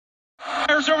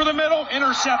Fires over the middle,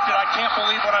 intercepted. I can't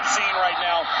believe what I'm seeing right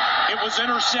now. It was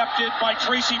intercepted by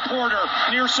Tracy Porter,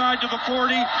 near side to the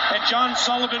 40, and John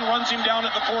Sullivan runs him down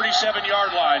at the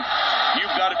 47-yard line.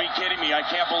 You've got to be kidding me. I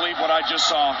can't believe what I just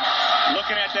saw.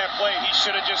 Looking at that play, he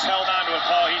should have just held on to it,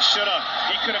 Paul. He should have.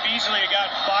 He could have easily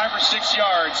gotten 5 or 6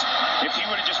 yards if he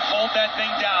would have just pulled that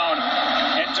thing down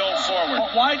and dove forward.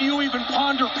 But why do you even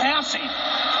ponder passing?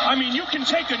 I mean, you can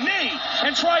take a knee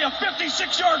and try a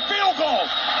 56-yard field goal.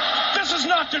 This is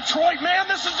not Detroit, man.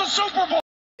 This is the Super Bowl.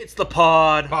 It's the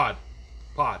pod. Pod.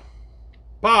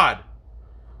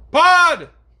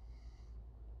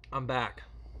 I'm back.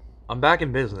 I'm back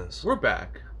in business. We're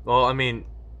back. Well, I mean,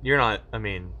 you're not. I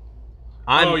mean,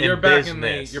 I'm you're in back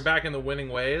business. you're back in the winning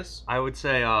ways. I would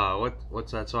say,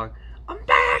 what's that song? I'm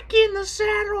back in the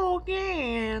saddle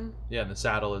again. Yeah, the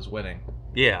saddle is winning.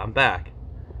 Yeah, I'm back,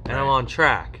 and I'm Right. on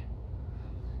track.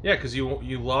 Yeah, because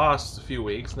you lost a few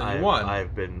weeks, then you won.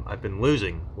 I've been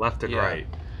losing left and Yeah. right.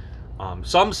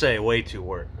 Some say way too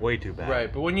bad.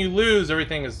 Right, but when you lose,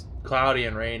 everything is cloudy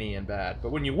and rainy and bad.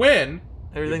 But when you win,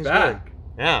 Everything's you're back. good.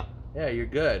 Yeah. Yeah, you're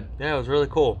good. Yeah, it was really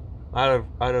cool. I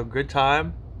had a good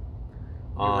time.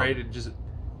 You're ready to just.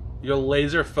 You're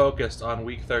laser focused on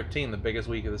week 13, the biggest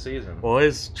week of the season. Well,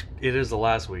 it is the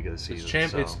last week of the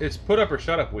season. It's put up or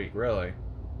shut up week, really.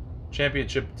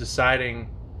 Championship deciding,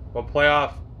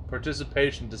 playoff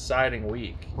participation deciding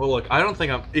week. Well, look, I don't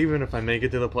think even if I make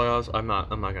it to the playoffs, I'm not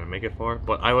gonna make it far.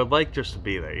 But I would like just to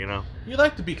be there, you know. You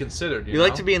like to be considered. You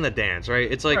like to be in the dance,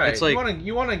 right? It's like right. it's like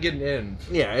you want to get in.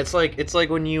 Yeah, it's like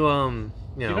when you If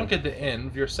you don't get the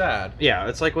in, you're sad. Yeah,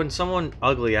 it's like when someone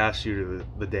ugly asks you to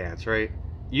the dance, right?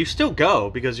 You still go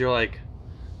because you're like,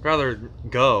 rather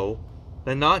go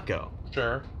than not go.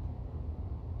 Sure.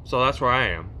 So that's where I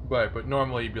am. Right, but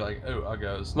normally you'd be like, oh, I'll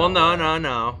go. Well,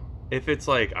 no. If it's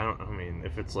like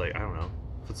if it's like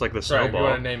if it's like the snowball. Right, you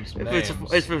want to name some names.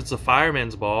 If it's a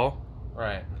fireman's ball.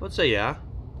 Right. Let's say yeah,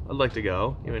 I'd like to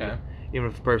go, even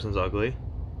if the person's ugly.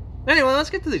 Anyway, let's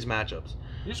get to these matchups.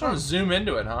 You just want to zoom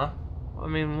into it, huh? I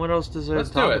mean, what else does there Let's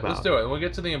to talk do it. about? Let's do it. We'll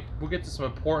get to some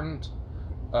important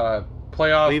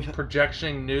playoff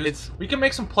projection news. We can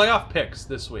make some playoff picks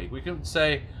this week. We can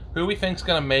say who we think's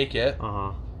gonna make it.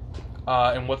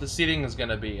 And what the seating is going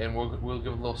to be, and we'll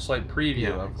give a little slight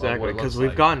preview of exactly, what it looks because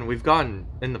like. we've gotten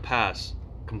in the past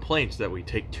complaints that we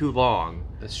take too long.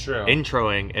 That's true.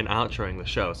 Introing and outroing the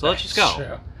show, so let's just go.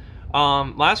 True.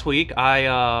 Last week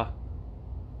I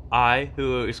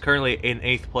who is currently in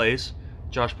 8th place,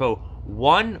 Josh Poe,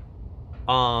 won.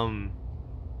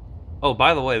 Oh,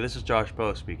 by the way, this is Josh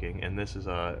Poe speaking, and this is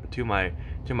to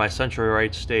my central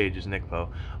right stage is Nick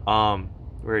Poe.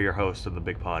 We're your host of the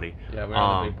Big Potty. Yeah, we're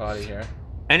on the Big Potty here.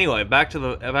 Anyway, back to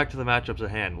the matchups at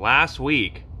hand. Last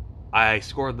week, I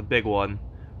scored the big one,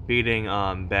 beating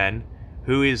Ben,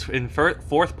 who is in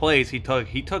 4th place. He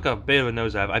took a bit of a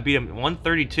nosedive. I beat him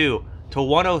 132 to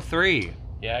 103.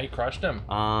 Yeah, you crushed him.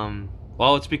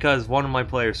 Well, it's because one of my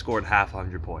players scored half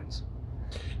 100 points.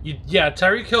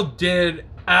 Tyreek Hill did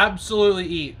absolutely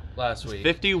eat last week.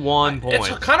 51 points.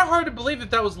 It's kind of hard to believe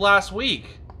that was last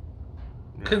week.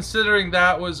 Yeah. Considering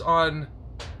that was on...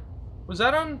 Was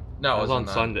that on... No, it was on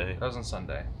Sunday. That was on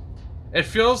Sunday.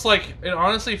 It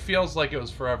honestly feels like it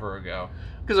was forever ago.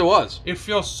 Because it was. It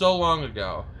feels so long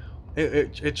ago.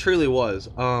 It truly was.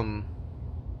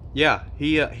 Yeah,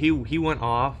 he went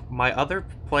off. My other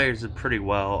players did pretty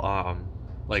well.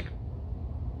 Like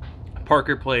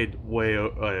Parker played way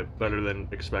better than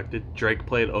expected. Drake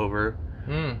played over.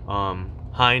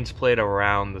 Hines played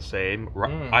around the same.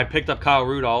 I picked up Kyle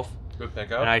Rudolph. Good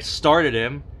pickup. And I started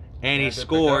him, and he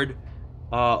scored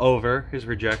over his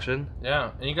rejection.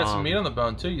 Yeah, and you got some meat on the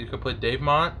bone too. You could play Dave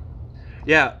Mont.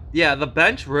 Yeah. The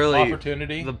bench really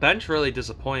Opportunity. The bench really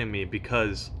disappointed me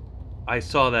because I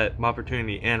saw that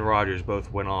Opportunity and Rodgers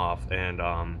both went off, and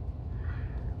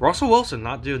Russell Wilson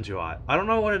not doing too hot. I don't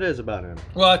know what it is about him.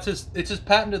 Well, it's his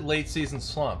patented late season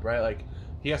slump, right? Like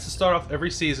he has to start off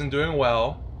every season doing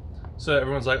well, so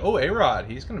everyone's like, "Oh, A-Rod,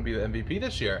 he's going to be the MVP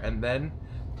this year," and then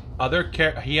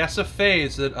he has to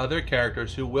phase that other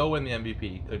characters who will win the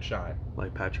MVP could shine,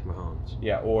 like Patrick Mahomes.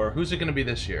 Yeah, or who's it going to be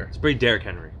this year? It's pretty Derrick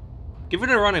Henry. Give it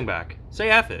a running back.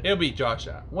 Say F it. It'll be Josh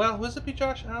Allen. Well, was it be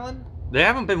Josh Allen? They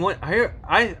haven't been won.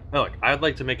 I'd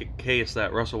like to make a case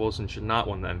that Russell Wilson should not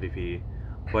win the MVP,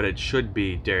 but it should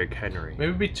be Derrick Henry. Maybe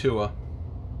it'd be Tua.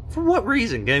 For what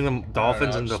reason? Getting the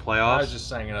Dolphins into the playoffs? I was just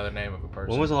saying another name of a person.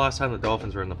 When was the last time the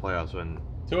Dolphins were in the playoffs? When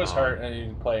Tua's hurt and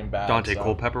he's playing bad. Dante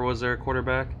Culpepper was their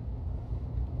quarterback.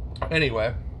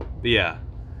 Anyway. Yeah.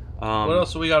 What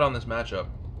else do we got on this matchup?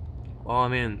 Well, I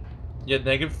mean, Yeah,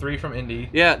 -3 from Indy.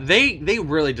 Yeah, they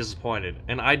really disappointed,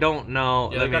 and I don't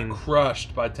know. Yeah, they got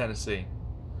crushed by Tennessee.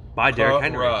 By Derrick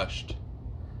Henry. Crushed.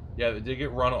 Yeah, they did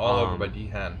get run all over by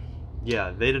D-Hen.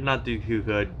 Yeah, they did not do too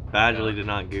good. Badgley did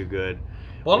not do good.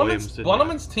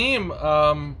 Bluntman's team,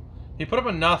 he put up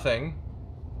a nothing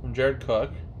from Jared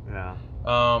Cook. Yeah.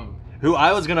 Who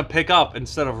I was gonna pick up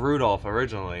instead of Rudolph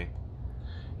originally.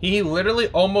 He literally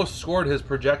almost scored his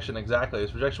projection exactly.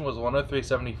 His projection was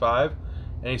 103.75,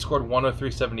 and he scored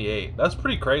 103.78. That's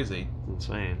pretty crazy.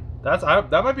 Insane. That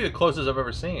might be the closest I've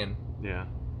ever seen. Yeah.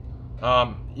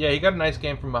 Yeah, he got a nice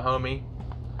game from Mahomie.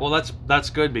 Well, that's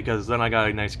good because then I got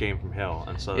a nice game from Hill,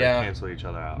 and so they canceled each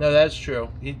other out. No, that's true.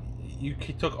 He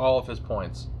took all of his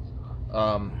points.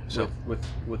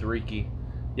 With Riki.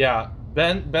 Yeah,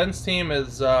 Ben's team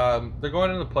is they're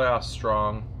going into the playoffs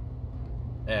strong.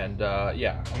 And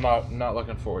yeah, I'm not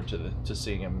looking forward to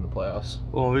seeing him in the playoffs.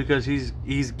 Well, because he's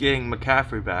getting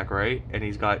McCaffrey back, right? And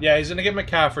he's got he's gonna get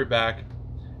McCaffrey back,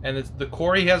 and the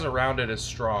core he has around it is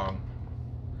strong.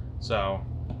 So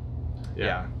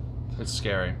yeah it's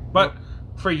scary. But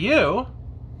for you,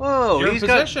 he's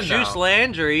got Juice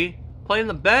Landry playing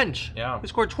the bench. Yeah, he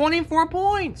scored 24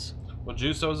 points. Well,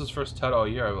 Juice, that was his first TED all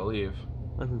year, I believe.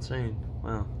 That's insane.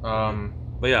 Wow.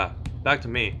 But yeah, back to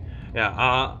me.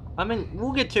 Yeah. I mean,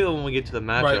 we'll get to it when we get to the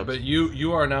matchups. Right, but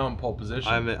you are now in pole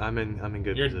position. I'm in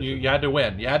good position. You had to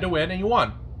win. You had to win, and you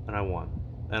won. And I won,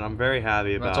 and I'm very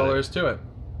happy about it. That's all there is to it.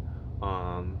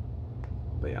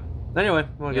 But yeah. Anyway,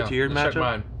 want to get to your matchup? Check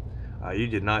mine. You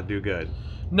did not do good.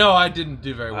 No, I didn't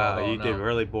do very well. You did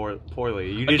really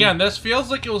poorly. Again, this feels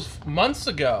like it was months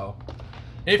ago.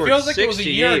 It feels like it was a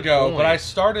year ago, but I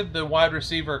started the wide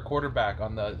receiver quarterback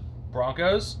on the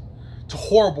Broncos. To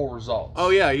horrible results. Oh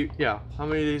yeah, How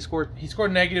many did he score? He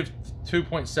scored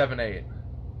 -2.78.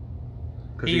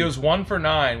 He goes 1 for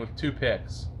 9 with 2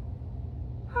 picks.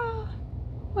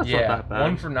 That's not that bad.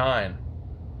 1 for 9.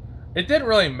 It didn't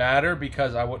really matter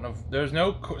because I wouldn't have. There's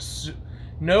no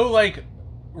like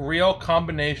real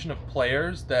combination of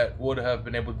players that would have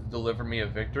been able to deliver me a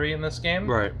victory in this game.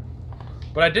 Right.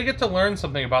 But I did get to learn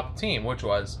something about the team, which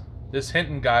was this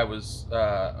Hinton guy was.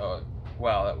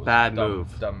 Wow, that was bad a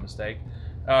move. Dumb mistake.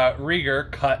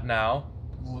 Rieger cut now,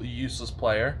 useless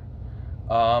player.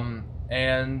 I'm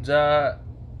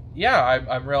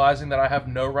realizing that I have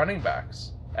no running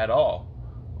backs at all.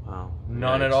 Wow.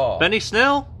 None at all. Benny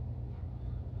Snell?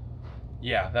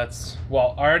 Yeah, I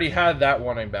already had that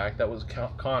running back. That was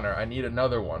Connor. I need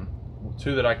another one.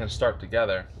 2 that I can start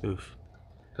together. Oof.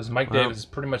 Because Mike Davis is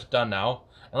pretty much done now.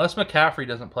 Unless McCaffrey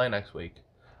doesn't play next week.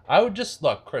 I would just,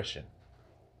 look, Christian,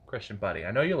 buddy,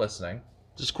 I know you're listening.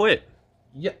 Just quit.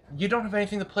 Yeah, you don't have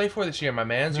anything to play for this year, my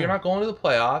man. So you're not going to the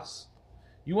playoffs.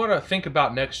 You want to think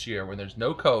about next year when there's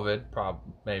no COVID,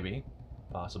 possibly.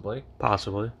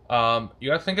 You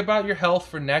got to think about your health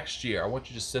for next year. I want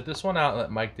you to sit this one out and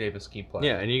let Mike Davis keep playing.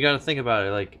 Yeah, and you got to think about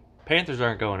it. Like, Panthers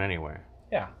aren't going anywhere.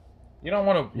 Yeah, you don't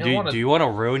want to. Do you want to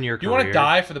ruin your career? Do you want to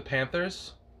die for the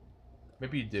Panthers?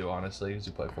 Maybe you do, honestly, because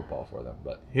you play football for them.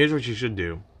 But here's what you should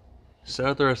do. Set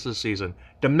out the rest of the season.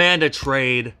 Demand a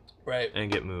trade. Right.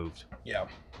 And get moved. Yeah.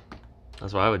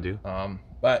 That's what I would do.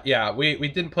 But yeah, we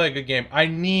didn't play a good game. I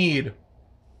need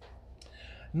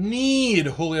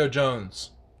Julio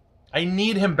Jones. I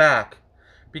need him back.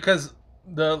 Because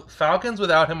the Falcons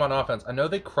without him on offense, I know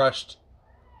they crushed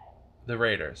the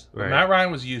Raiders. Right. Matt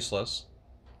Ryan was useless.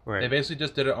 Right. They basically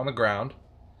just did it on the ground.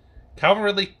 Calvin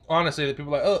Ridley, honestly, the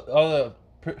people are like, the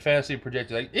fantasy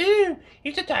projected, like, ew,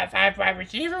 he's a top 5 wide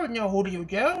receiver with no Julio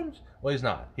Jones. Well, he's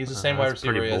not. He's the same wide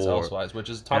receiver as Elsewise, which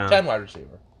is top 10 wide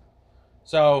receiver.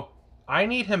 So I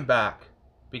need him back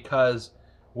because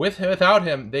without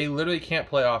him, they literally can't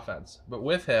play offense. But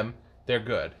with him, they're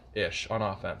good-ish on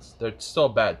offense. They're still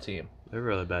a bad team. They're a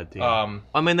really bad team.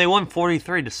 I mean, they won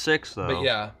 43-6 though. But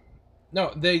yeah,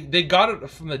 no, they got it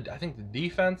from the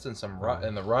defense and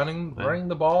and the running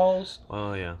the balls.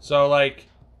 Oh yeah. So like,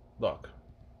 look.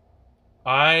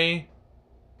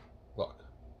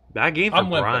 Bad game for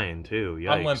Brian too.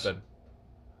 Yikes. I'm limping.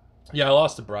 Yeah, I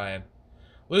lost to Brian.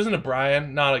 Losing to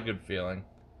Brian, not a good feeling.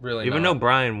 Really. Even though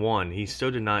Brian won, he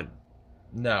still did not.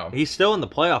 No. He's still in the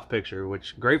playoff picture,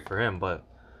 which great for him, but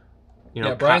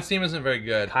Brian's team isn't very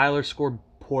good. Kyler scored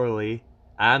poorly.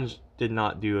 Adams did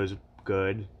not do as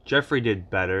good. Jefferson did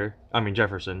better.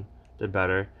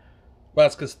 Well,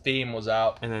 that's because Thiem was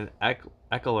out. And then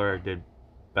Eckler did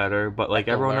better, but like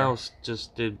everyone else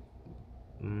just did.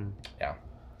 Yeah.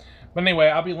 But anyway,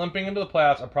 I'll be limping into the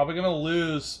playoffs. I'm probably going to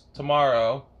lose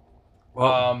tomorrow,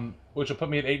 which will put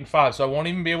me at 8-5. So I won't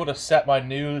even be able to set my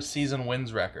new season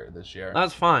wins record this year.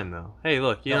 That's fine though. Hey,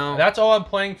 look, you know that's all I'm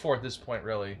playing for at this point,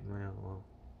 really. Yeah, well,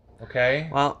 Okay.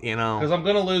 Well, you know, because I'm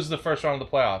gonna lose the first round of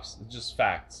the playoffs. It's just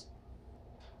facts.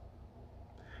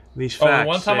 These facts.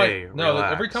 One time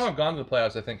relax. every time I've gone to the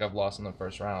playoffs, I think I've lost in the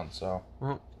first round. So,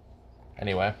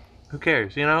 anyway, who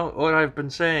cares? You know what I've been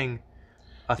saying.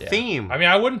 A theme. I mean,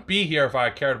 I wouldn't be here if I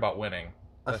cared about winning.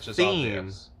 That's just theme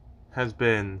obvious. Has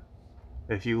been,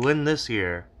 if you win this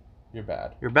year, you're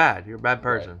bad. You're bad. You're a bad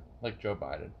person. Right. Like Joe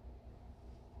Biden.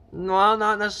 Well,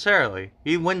 not necessarily.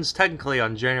 He wins technically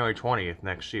on January 20th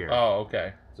next year. Oh,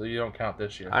 okay. So you don't count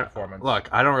this year's performance. Look,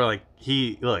 I don't really.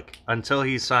 Until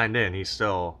he's signed in, he's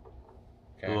still.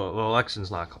 Okay. The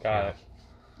election's not. Got it.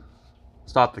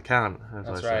 Stop the count.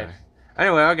 That's right.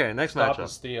 Anyway, okay. Next matchup. Stop the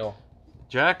steal.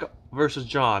 Jack versus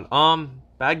John.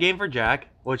 Bad game for Jack,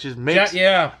 which makes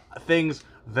things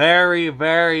very,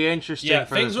 very interesting. Yeah,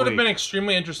 for things this would have week. been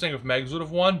extremely interesting if Megs would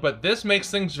have won, but this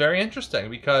makes things very interesting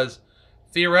because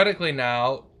theoretically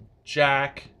now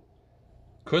Jack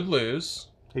could lose.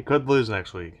 He could lose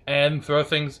next week and throw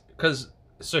things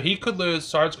so he could lose.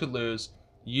 Sarge could lose.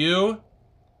 You,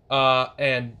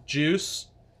 and Juice,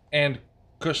 and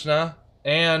Kushna,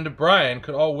 and Brian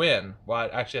could all win. Well,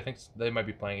 actually, I think they might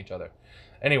be playing each other.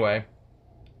 Anyway,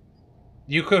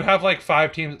 you could have like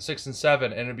 5 teams at 6 and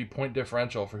 7, and it'd be point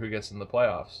differential for who gets in the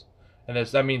playoffs. And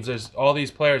that means there's all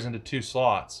these players into 2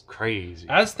 slots. Crazy.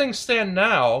 As things stand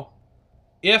now,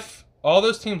 if all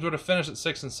those teams would have finished at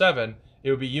 6 and 7, it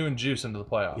would be you and Juice into the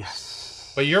playoffs.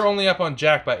 Yes. But you're only up on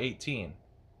Jack by 18.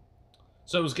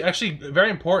 So it was actually very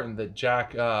important that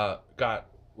Jack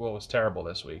was terrible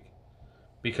this week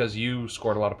because you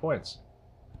scored a lot of points.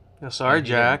 Yeah, sorry,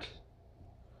 Jack.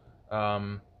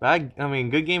 Bad. I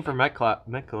mean, good game for Metcalf,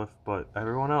 but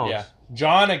everyone else. Yeah.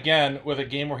 John again with a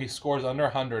game where he scores under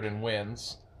 100 and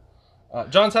wins.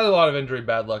 John's had a lot of injury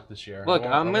bad luck this year. Look,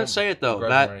 I'm gonna say it though.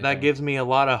 That gives me a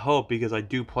lot of hope because I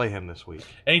do play him this week.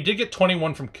 And he did get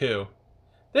 21 from Koo.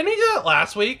 Didn't he do that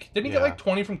last week? Didn't he get like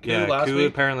 20 from Koo last week? Koo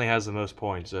apparently has the most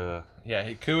points.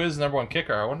 Yeah, Koo is the #1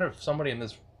 kicker. I wonder if somebody in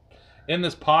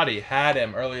this potty had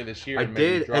him earlier this year. I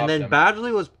did, and then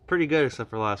Badgley was pretty good except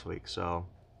for last week. So.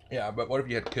 Yeah, but what if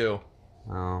you had Koo?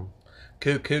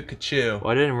 Koo, ka-choo.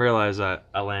 Well, I didn't realize that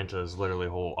Atlanta's literally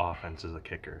whole offense is a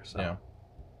kicker. So. Yeah.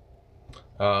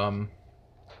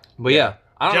 But yeah,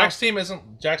 Jack's team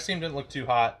didn't look too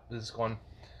hot this one.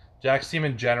 Jack's team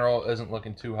in general isn't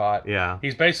looking too hot. Yeah.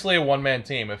 He's basically a one-man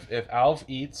team. If Alv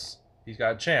eats, he's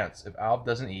got a chance. If Alv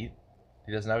doesn't eat,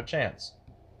 he doesn't have a chance.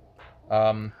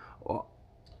 So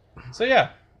yeah.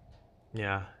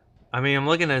 Yeah. I mean, I'm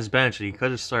looking at his bench and he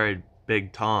could have started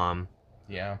Big Tom.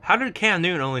 Yeah. How did Cam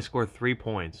Newton only score 3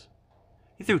 points?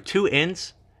 He threw 2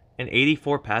 ints and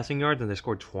 84 passing yards and they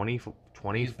scored 20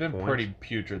 He's been points. Pretty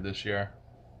putrid this year.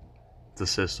 It's the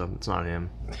system. It's not him.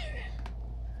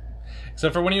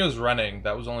 Except for when he was running.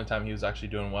 That was the only time he was actually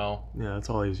doing well. Yeah,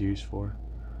 that's all he's used for.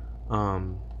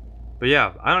 But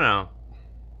yeah, I don't know.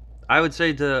 I would say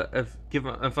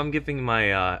if I'm giving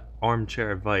my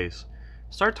armchair advice,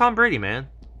 start Tom Brady, man.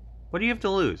 What do you have to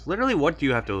lose? Literally, what do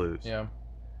you have to lose? Yeah.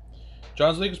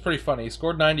 John's league is pretty funny. He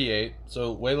scored 98,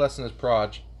 so way less than his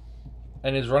proj.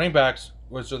 And his running backs,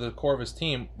 which are the core of his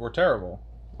team, were terrible.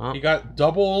 He got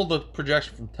double the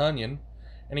projection from Tunyon,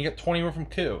 and he got 21 from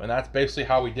Koo, and that's basically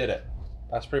how we did it.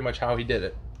 That's pretty much how he did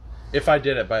it. If I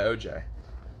did it by OJ.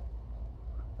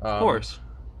 Of course.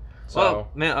 So,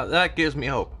 well, man, that gives me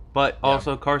hope. But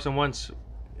also Carson Wentz,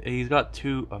 he's got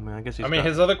 2. I mean, I guess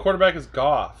his other quarterback is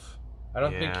Goff. I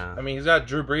don't think. I mean, he's got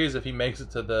Drew Brees if he makes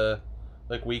it to the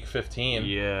week 15.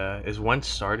 Yeah, is Wentz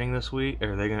starting this week?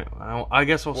 Or are they gonna? I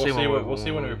guess we'll see. We'll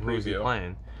see when we preview.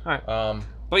 Playing. All right.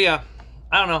 But yeah,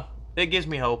 I don't know. It gives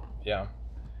me hope. Yeah.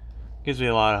 Gives me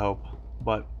a lot of hope.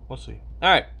 But we'll see. All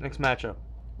right, next matchup.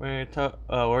 We're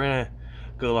gonna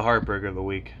go to the heartbreaker of the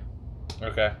week.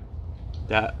 Okay.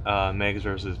 That Megs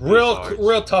versus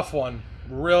real tough one.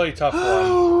 Really tough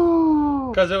one.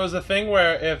 Because it was a thing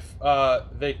where if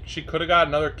she could have got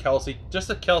another Kelsey, just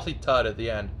a Kelsey tud at the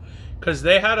end. Because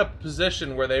they had a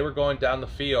position where they were going down the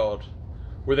field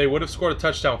where they would have scored a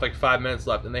touchdown with like 5 minutes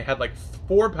left, and they had like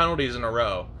 4 penalties in a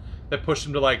row that pushed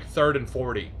them to like 3rd and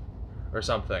 40 or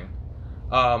something.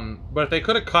 But if they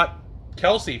could have cut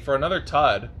Kelsey for another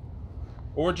tud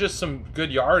or just some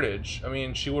good yardage, I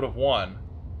mean, she would have won.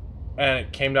 And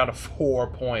it came down to 4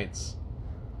 points.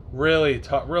 Really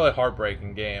really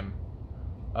heartbreaking game.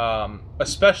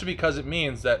 Especially because it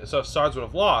means that if Sards would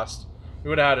have lost, we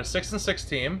would have had a 6-6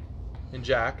 team in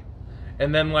Jack,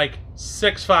 and then like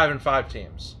 6 5-5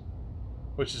 teams,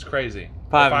 which is crazy.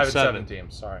 5-7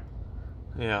 teams. Sorry.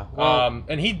 Yeah. Well,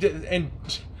 and he did, and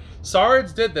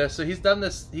Sards did this. So he's done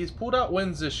this. He's pulled out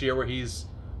wins this year where he's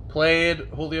played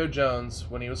Julio Jones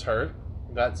when he was hurt,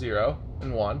 got 0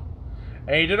 and 1.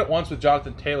 And he did it once with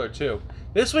Jonathan Taylor, too.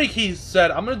 This week he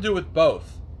said, I'm going to do it with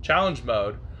both. Challenge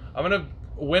mode. I'm going to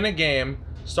win a game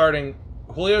starting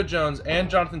Julio Jones and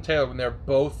Jonathan Taylor when they're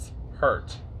both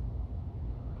hurt.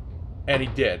 And he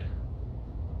did.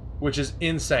 Which is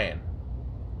insane.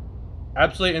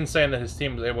 Absolutely insane that his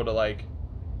team was able to, like,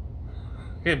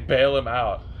 bail him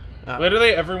out. Literally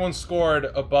everyone scored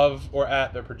above or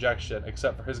at their projection,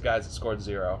 except for his guys that scored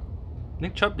 0.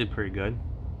 Nick Chubb did pretty good.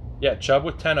 Yeah, Chubb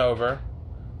with 10 over.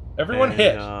 Everyone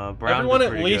hit. Everyone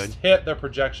at least hit their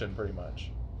projection, pretty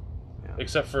much. Yeah.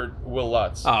 Except for Will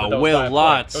Lutz. Oh, Will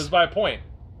Lutz. It was by a point.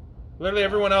 Literally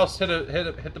everyone else hit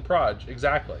the proj,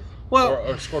 exactly. Well,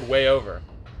 or scored way over.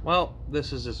 Well,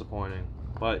 this is disappointing.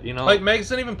 But, you know... Like, Megs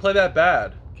didn't even play that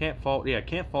bad. Can't fault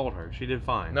her. She did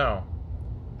fine. No.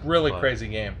 Really crazy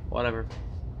game. Whatever.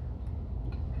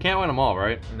 Can't win them all,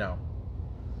 right? No.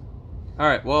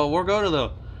 Alright, well, we'll go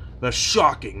to the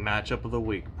shocking matchup of the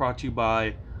week. Brought to you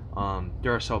by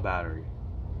Duracell Battery.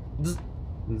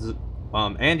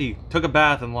 Andy took a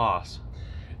bath and lost.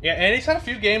 Yeah, Andy's had a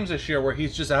few games this year where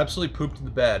he's just absolutely pooped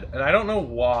the bed. And I don't know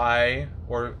why.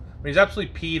 He's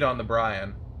absolutely peed on the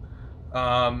Brian.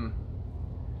 I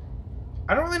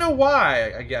don't really know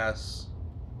why, I guess.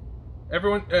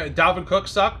 Dalvin Cook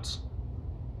sucked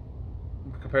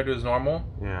compared to his normal.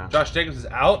 Yeah. Josh Jacobs is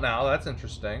out now. That's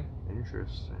interesting.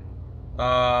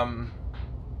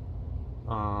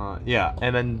 Yeah,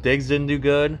 and then Diggs didn't do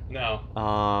good.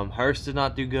 No. Hurst did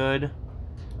not do good.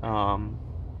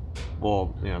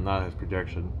 Well, not his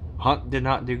projection. Hunt did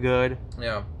not do good.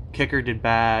 Yeah. Kicker did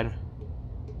bad.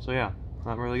 So yeah,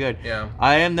 not really good. Yeah.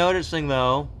 I am noticing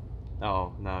though.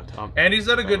 Oh no, Tom. Andy's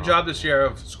done a good job this year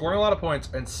of scoring a lot of points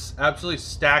and absolutely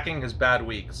stacking his bad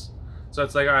weeks. So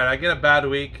it's like, all right, I get a bad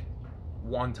week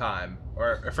one time,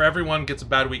 or for everyone gets a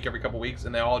bad week every couple weeks,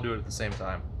 and they all do it at the same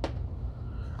time.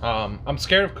 I'm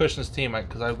scared of Cushion's team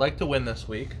because I'd like to win this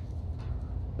week,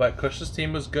 but Cushion's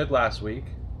team was good last week,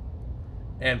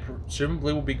 and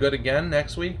presumably will be good again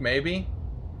next week, maybe.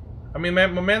 I mean, my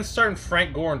man's starting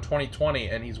Frank Gore in 2020,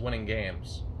 and he's winning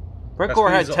games. Frank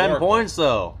Gore had 10 points,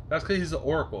 though. That's because he's the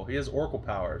Oracle. He has Oracle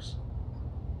powers.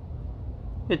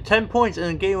 He had 10 points in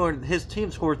a game where his team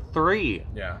scored 3.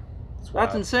 Yeah.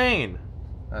 That's insane.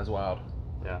 That's wild.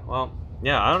 Yeah, well,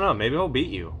 yeah, I don't know. Maybe he'll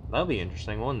beat you. That'll be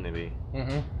interesting, wouldn't it be?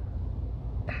 Mm-hmm.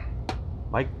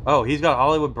 He's got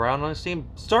Hollywood Brown on his team.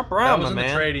 Start Brown, my man. That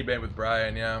was in the trade he made with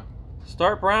Brian, yeah.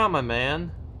 Start Brown, my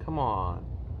man. Come on.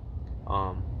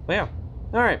 But yeah.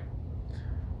 All right.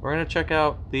 We're going to check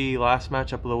out the last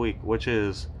matchup of the week, which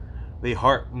is the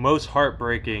most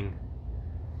heartbreaking.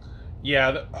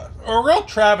 Yeah, a real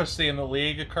travesty in the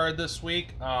league occurred this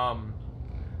week.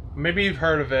 Maybe you've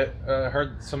heard of it,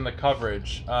 heard some of the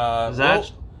coverage.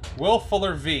 Will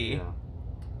Fuller V,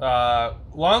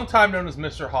 long time known as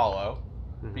Mr. Hollow,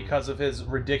 because of his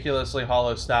ridiculously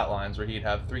hollow stat lines where he'd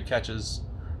have 3 catches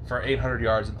for 800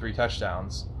 yards and 3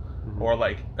 touchdowns. Or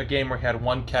like a game where he had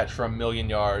 1 catch for 1,000,000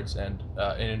 yards and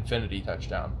an infinity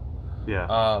touchdown.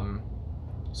 Yeah.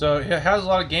 So he has a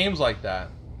lot of games like that.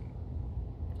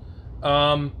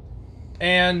 Well,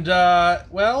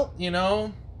 you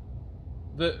know,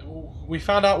 we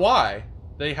found out why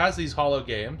he has these hollow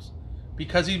games,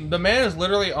 because the man is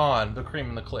literally on the cream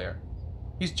and the clear.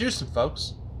 He's juicing,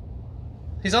 folks.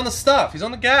 He's on the stuff. He's on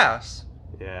the gas.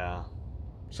 Yeah.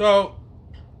 So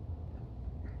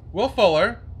Will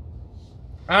Fuller,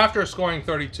 after scoring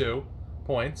 32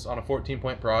 points on a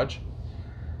 14-point proj,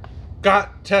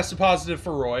 got tested positive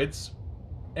for roids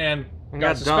and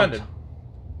got suspended. Dumped.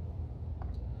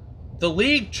 The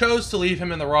league chose to leave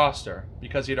him in the roster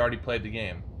because he'd already played the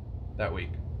game that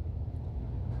week.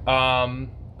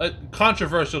 A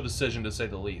controversial decision, to say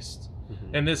the least.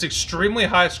 In this extremely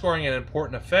high-scoring and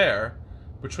important affair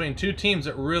between 2 teams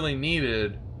that really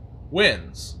needed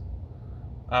wins.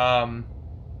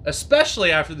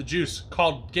 Especially after the Juice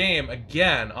called game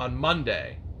again on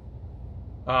Monday.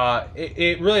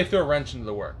 It really threw a wrench into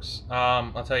the works.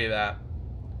 I'll tell you that.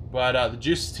 But the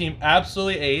Juice team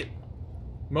absolutely ate.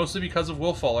 Mostly because of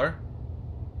Will Fuller.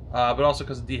 But also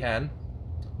because of D-Hen.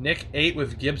 Nick ate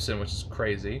with Gibson, which is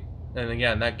crazy. And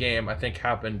again, that game, I think,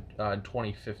 happened in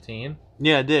 2015.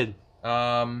 Yeah, it did.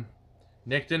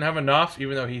 Nick didn't have enough,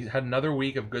 even though he had another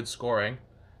week of good scoring.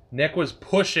 Nick was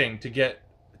pushing to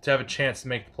have a chance to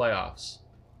make the playoffs,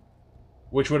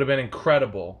 which would have been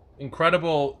incredible.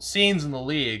 Incredible scenes in the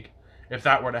league if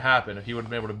that were to happen, if he would have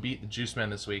been able to beat the Juice Man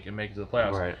this week and make it to the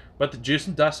playoffs. Right. But the Juice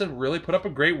and Dustin really put up a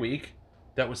great week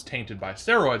that was tainted by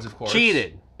steroids, of course.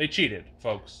 Cheated. They cheated,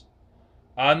 folks.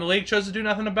 And the league chose to do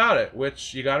nothing about it,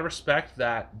 which you got to respect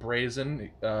that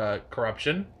brazen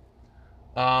corruption.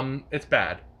 It's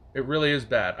bad. It really is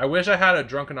bad. I wish I had a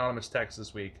drunk anonymous text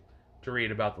this week to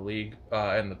read about the league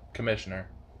and the commissioner,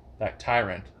 that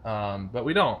tyrant. But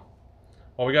we don't.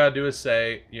 All we gotta do is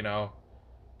say,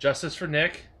 justice for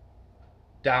Nick,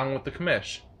 down with the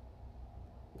commish.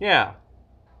 Yeah,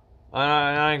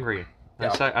 I agree.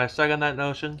 Yeah. I second that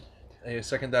notion. I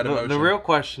second that emotion. The real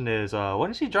question is,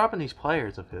 when is he dropping these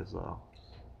players of his, though?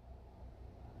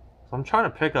 So I'm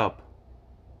trying to pick up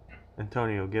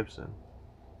Antonio Gibson.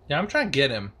 Yeah, I'm trying to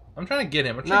get him. I'm trying to get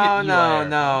him.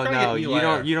 No.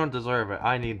 You don't deserve it.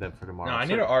 I need them for tomorrow. No, I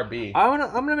need an RB. I'm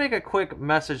gonna make a quick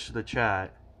message to the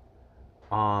chat.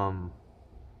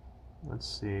 Let's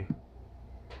see.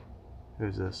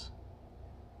 Who's this?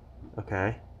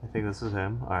 Okay, I think this is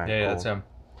him. All right. Yeah, cool. that's him.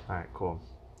 All right, cool.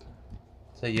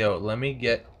 Say, yo, let me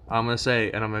get. I'm gonna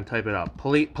say, and I'm gonna type it out.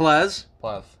 Plez.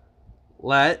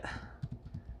 Let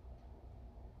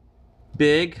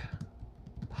Big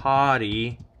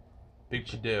Potty. Big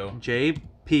to-do.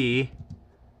 JP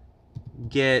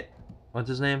get, what's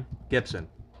his name? Gibson.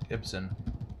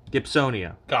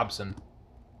 Gibsonia. Gobson.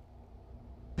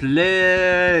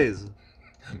 Please.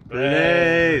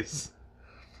 Please.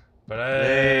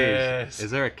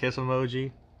 Is there a kiss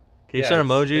emoji? Can you send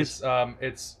emojis?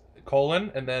 It's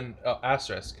colon and then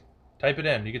asterisk. Type it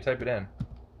in. You can type it in.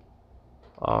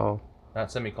 Oh. Not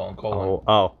semicolon. Colon.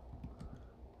 Oh.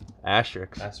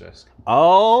 Asterisk. Asterisk.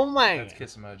 Oh my. That's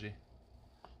kiss emoji.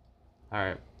 All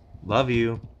right. Love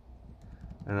you.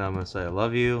 And then I'm going to say,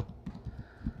 love you.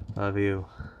 Love you.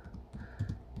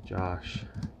 Josh.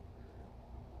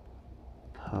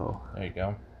 Poe. There you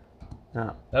go.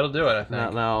 No. That'll do it, I think. Now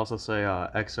I'll also say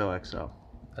XOXO.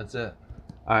 That's it.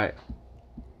 All right.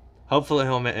 Hopefully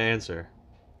he'll answer.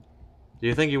 Do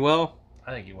you think he will?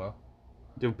 I think he will.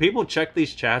 Do people check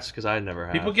these chats? Because I never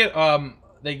have. People get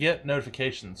they get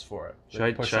notifications for it. Should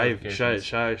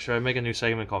I make a new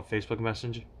segment called Facebook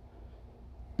Messenger?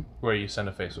 Where you send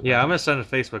a Facebook message? I'm gonna send a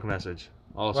Facebook message.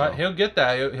 Also, right, he'll get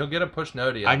that. He'll get a push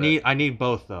noti. I need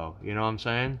both though. You know what I'm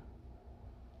saying?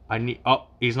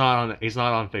 He's not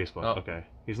on Facebook. Oh. Okay,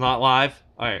 he's not live.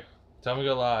 All right. Tell me to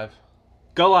go live.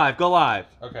 Go live.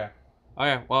 Okay.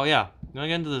 Okay. Well, yeah. Gonna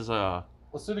get into this.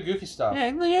 Let's do the goofy stuff. Yeah,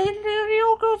 the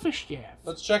old goofy stuff.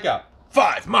 Let's check out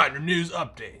 5 minor news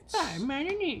updates. 5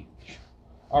 minor news.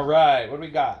 All right. What do we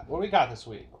got? this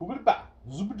week?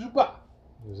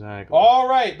 Exactly. All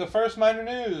right. The first minor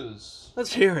news.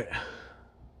 Let's hear it.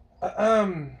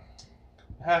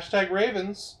 Hashtag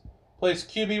Ravens placed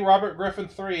QB Robert Griffin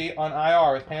III on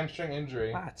IR with hamstring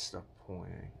injury. That's the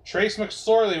point. Trace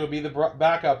McSorley will be the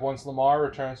backup once Lamar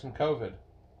returns from COVID.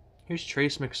 Who's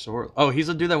Trace McSorley? Oh, he's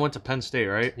the dude that went to Penn State,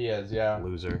 right? He is, yeah.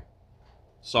 Loser.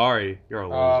 Sorry, you're a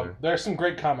loser. There's some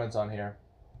great comments on here.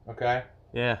 Okay?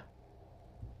 Yeah.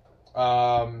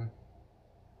 All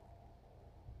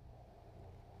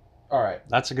right.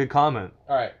 That's a good comment.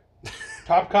 All right.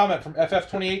 Top comment from FF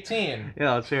 2018.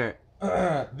 Yeah, let's hear it.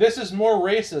 This is more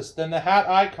racist than the hat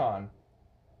icon.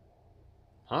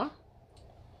 Huh?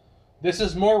 This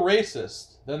is more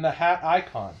racist than the hat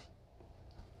icon.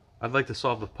 I'd like to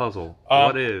solve the puzzle.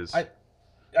 What is? I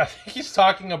think he's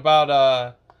talking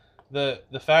about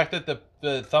the fact that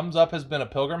the thumbs up has been a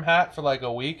pilgrim hat for like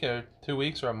a week or 2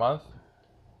 weeks or a month.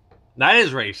 That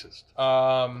is racist.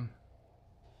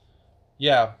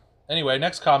 Yeah. Anyway,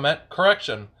 next comment.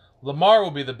 Correction. Lamar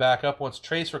will be the backup once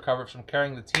Trace recovers from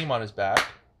carrying the team on his back.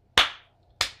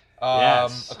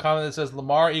 Yes. A comment that says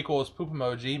Lamar equals poop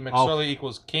emoji. McSorley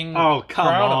equals king. Oh, come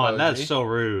on. Emoji. That's so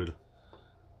rude.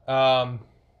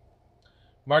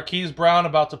 Marquise Brown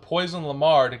about to poison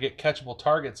Lamar to get catchable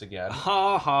targets again.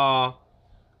 Ha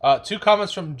ha. 2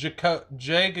 comments from J.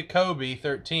 Jacoby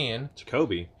 13.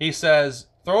 Jacoby. He says,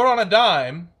 throw it on a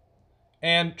dime.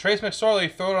 And Trace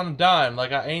McSorley, throw it on a dime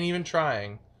like I ain't even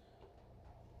trying.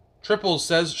 Triples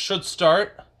says, should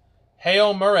start.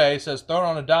 Hale Murray says, throw it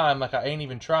on a dime like I ain't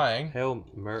even trying. Hale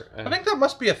Murray. I think that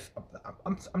must be a...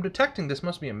 I'm detecting this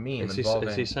must be a meme involving...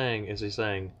 Is he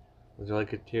saying, would you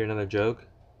like to hear another joke?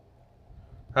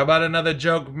 How about another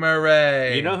joke,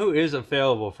 Murray? You know who is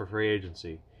available for free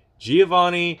agency?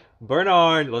 Giovanni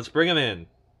Bernard. Let's bring him in.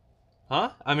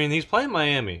 Huh? I mean, he's playing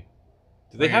Miami.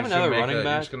 Do they have another running back?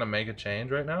 You're just going to make a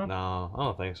change right now? No, I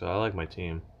don't think so. I like my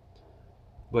team.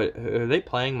 But are they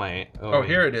playing my... Oh,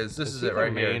 here it is. This is it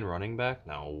right here. Main running back?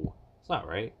 No. It's not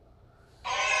right.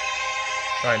 All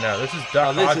right, no. This is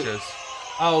Duck Hodges.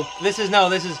 This is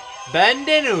Ben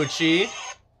DiNucci.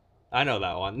 I know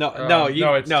that one. No,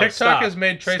 TikTok stop, has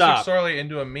made Trace McSorley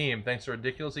into a meme thanks to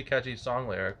ridiculously catchy song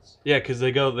lyrics. Yeah, because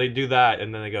they do that,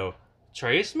 and then they go,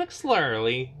 Trace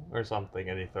McSorley, or something,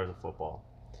 and he throws a football.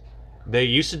 They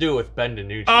used to do it with Ben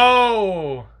DiNucci.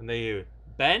 Oh! And they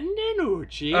Ben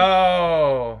DiNucci.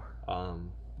 Oh.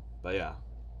 But yeah.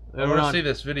 I want to see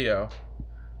this video.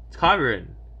 It's copywritten.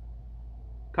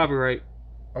 Copyright.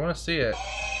 I want to see it.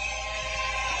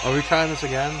 Are we trying this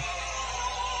again?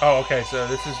 Oh, okay. So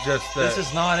this is just the. This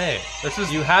is not it. This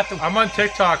is. You have to. I'm on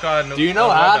TikTok on. Do you know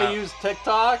how to use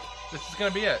TikTok? This is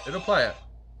gonna be it. It'll play it.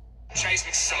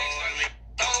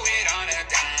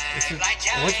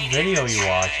 Which video are you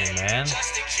watching, man?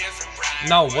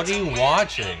 No, what are you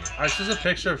watching? This is a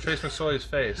picture of Trace McSorley's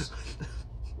face.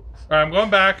 All right, I'm going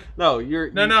back. No,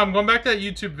 I'm going back to that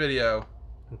YouTube video.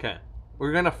 Okay,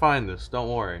 we're gonna find this. Don't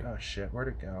worry. Oh shit, where'd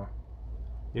it go?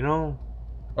 You know.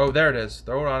 Oh, there it is.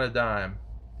 Throw it on a dime.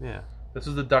 Yeah. This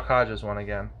is the Duck Hodges one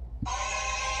again.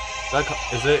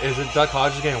 Is it Duck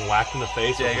Hodges getting whacked in the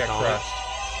face? Yeah, he got crushed.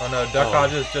 Oh no, Duck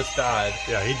Hodges just died.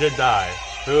 Yeah, he did die.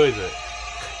 Who is it?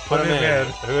 Put him in.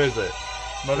 Who is it?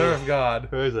 Mother of God.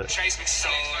 Who is it?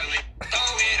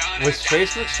 Was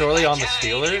Trace McSorley on the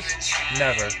Steelers?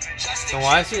 Never. Then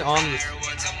why is he on the...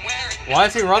 Why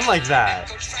does he run like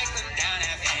that?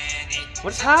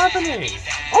 What's happening?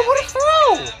 Oh, what a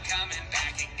throw!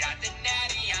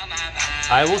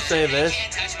 I will say this.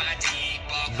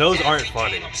 Those aren't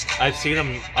funny. I've seen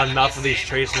enough of these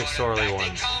Trace McSorley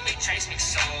ones.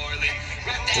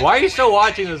 Why are you still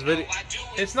watching this video?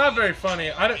 It's not very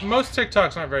funny. Most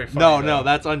TikToks aren't very funny. No,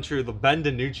 that's untrue. The Ben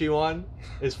DiNucci one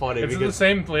is funny. Is it the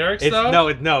same lyrics though?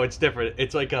 No, it's different.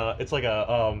 It's like a you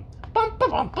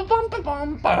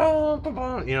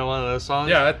know, one of those songs.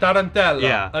 Yeah, a tarantella.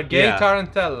 Yeah, a gay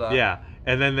tarantella. Yeah,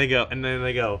 and then they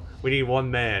go. We need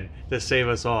one man to save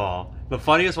us all. The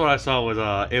funniest one I saw was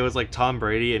it was like Tom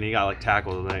Brady and he got like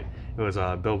tackled and it was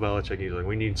Bill Belichick. He's like,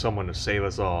 we need someone to save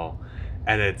us all,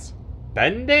 and it's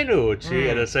Ben DiNucci,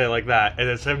 and it's say it like that, and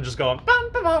it's him just going,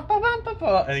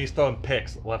 and he's throwing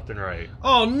picks left and right.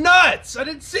 Oh, nuts! I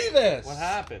didn't see this. What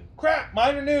happened? Crap!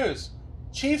 Minor news.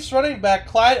 Chiefs running back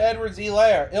Clyde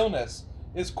Edwards-Helaire, illness,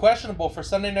 is questionable for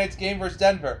Sunday night's game versus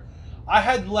Denver. I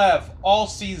had Lev all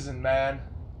season, man.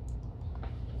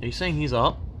 Are you saying he's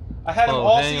up? I had him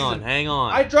all season. Hang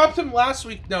on. I dropped him last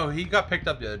week. No, he got picked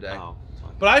up the other day. Oh,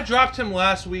 okay. But I dropped him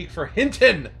last week for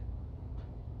Hinton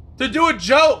to do a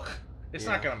joke. It's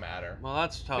not going to matter. Well,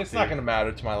 that's tough. It's not going to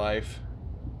matter to my life.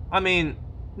 I mean,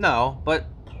 no, but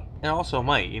it also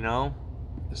might, you know?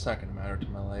 It's not going to matter to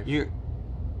my life.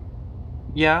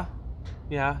 Yeah,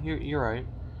 you're right.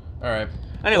 All right.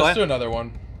 Anyway, let's do another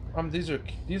one. These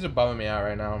are bumming me out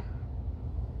right now.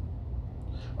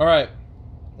 All right.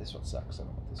 This one sucks. I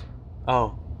don't want this one.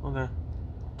 Oh, okay.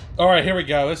 All right, here we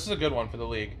go. This is a good one for the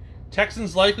league.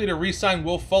 Texans likely to re-sign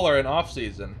Will Fuller in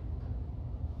offseason.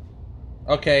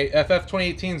 Okay, FF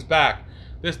 2018's back.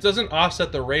 This doesn't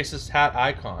offset the racist hat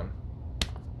icon.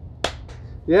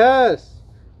 Yes,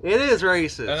 it is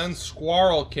racist. And then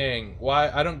Squirrel King. Why?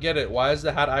 I don't get it. Why is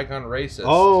the hat icon racist?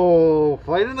 Oh,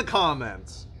 fight in the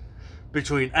comments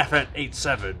between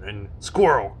FN87 and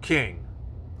Squirrel King.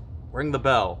 Ring the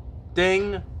bell.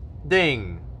 Ding,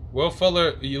 ding. Will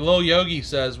Fuller, Lil Yogi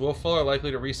says, Will Fuller likely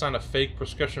to re-sign a fake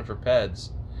prescription for Peds.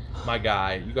 My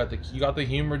guy, you got the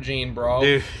humor gene, bro.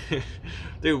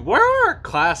 Dude, where are our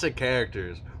classic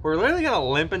characters? We're literally gonna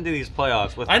limp into these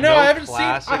playoffs with. I know. No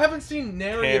I haven't seen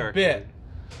nary a bit.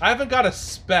 I haven't got a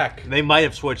speck. They might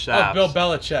have switched apps. Oh, Bill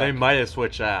Belichick. They might have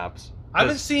switched apps. I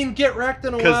haven't seen Get Wrecked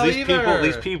in a while either. Because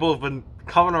these people have been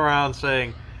coming around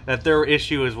saying that their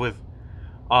issue is with,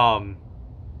 asking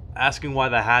why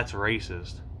the hat's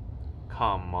racist.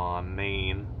 Come on,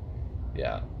 man.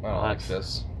 Yeah, I don't like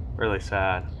this. Really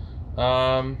sad.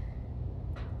 Okay,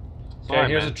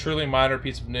 here's man. a truly minor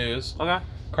piece of news. Okay.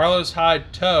 Carlos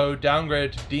Hyde Toe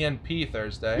downgraded to DNP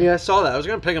Thursday. Yeah, I saw that. I was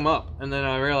gonna pick him up, and then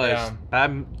I realized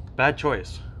bad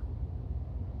choice.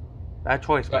 Bad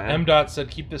choice, man. MDOT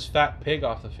said keep this fat pig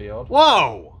off the field.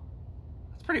 Whoa,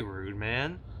 that's pretty rude,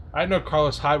 man. I didn't know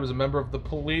Carlos Hyde was a member of the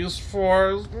police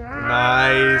force.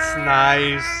 Nice.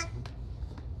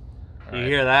 You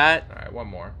hear that? All right, one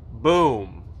more.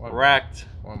 Boom. Wrecked.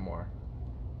 One more.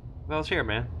 Well, let's hear it,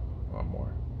 man. One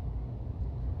more.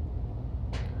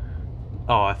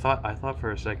 Oh, I thought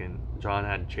for a second John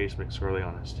had Chase McSorley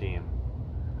on his team.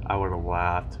 I would have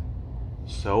laughed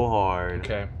so hard.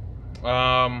 Okay.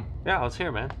 Yeah, let's hear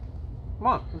it, man. Come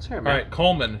on, let's hear it, man. All right,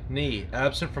 Coleman, knee,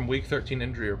 absent from Week 13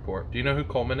 injury report. Do you know who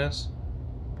Coleman is?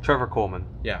 Trevor Coleman.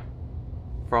 Yeah.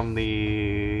 From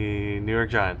the New York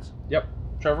Giants. Yep,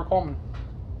 Trevor Coleman.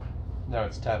 No,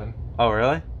 it's Tevin. Oh,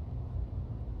 really?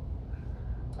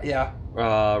 Yeah.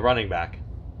 Running back.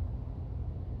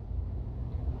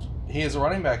 He is a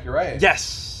running back, you're right.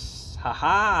 Yes!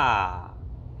 Haha!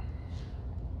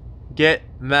 Get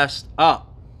messed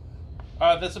up.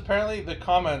 This apparently the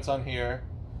comments on here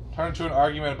turned to an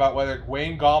argument about whether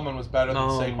Wayne Gallman was better than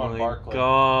Saquon Barkley.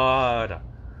 God.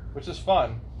 Which is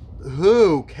fun.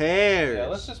 Who cares? Yeah,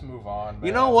 let's just move on, man.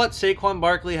 You know what Saquon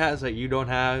Barkley has that you don't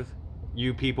have?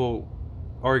 You people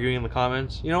arguing in the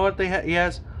comments. You know what he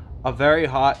has? A very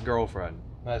hot girlfriend.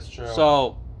 That's true.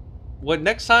 So,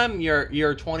 next time you're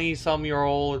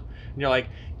 20-some-year-old and you're like,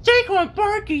 Saquon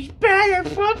Barkley's better at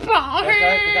football. The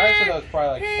guy said that was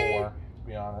probably like 4, to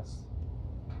be honest.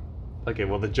 Okay,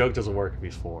 well the joke doesn't work if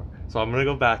he's 4. So I'm gonna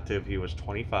go back to if he was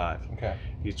 25. Okay.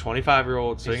 He's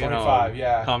 25-year-old sitting at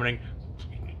home, commenting.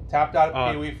 Tapped out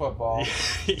at Pee Wee football.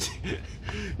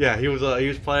 Yeah, he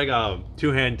was playing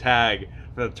two-hand tag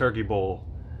for the Turkey Bowl.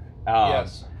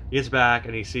 Yes. He gets back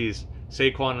and he sees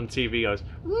Saquon on TV. He goes,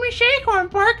 Saquon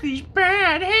Barkley's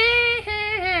bad.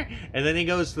 And then he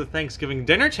goes to the Thanksgiving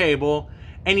dinner table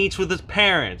and eats with his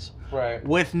parents. Right.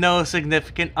 With no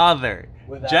significant other.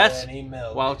 Without any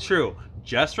milk. Well, true.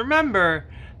 Just remember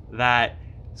that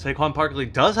Saquon Barkley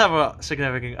does have a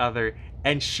significant other,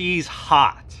 and she's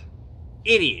hot.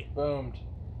 Idiot. Boomed.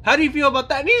 How do you feel about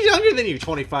that? And he's younger than you,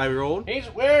 25-year-old. He's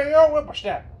where your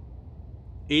whippersnapper.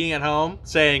 Eating at home,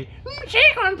 saying,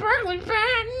 Saquon Barkley's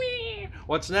bad.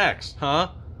 What's next, huh?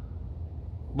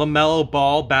 LaMelo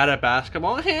Ball, bad at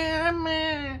basketball.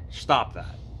 Stop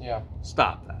that. Yeah.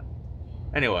 Stop that.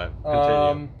 Anyway,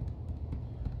 continue.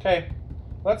 Okay.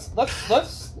 Let's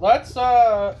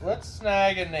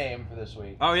snag a name for this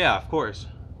week. Oh yeah, of course.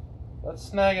 Let's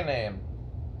snag a name.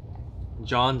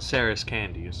 John Saris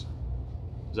Candies.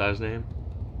 Is that his name?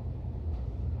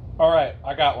 All right,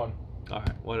 I got one. All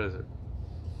right, what is it?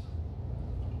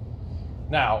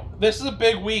 Now, this is a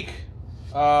big week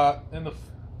in the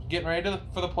getting ready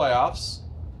for the playoffs.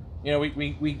 You know,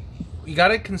 we got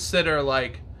to consider,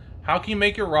 like, how can you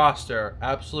make your roster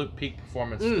absolute peak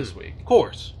performance this week? Of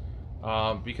course.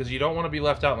 Because you don't want to be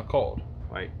left out in the cold.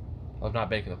 Right. Of not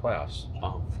making the playoffs.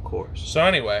 Of course. So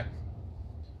anyway,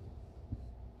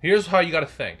 here's how you got to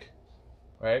think,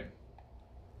 right?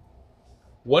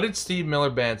 What did Steve Miller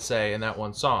Band say in that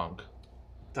one song?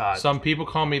 Some people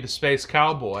call me the Space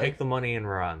Cowboy. Take the money and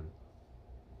run.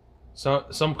 So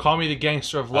some call me the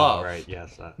Gangster of Love. Oh, right,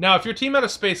 yes. Now, if your team had a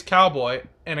Space Cowboy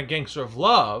and a Gangster of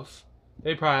Love,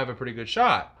 they probably have a pretty good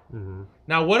shot. Mm-hmm.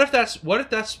 Now, what's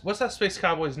that Space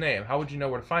Cowboy's name? How would you know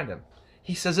where to find him?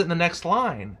 He says it in the next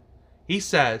line. He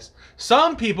says,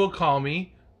 some people call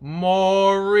me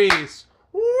Maurice.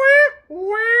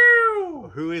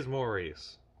 Who is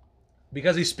Maurice?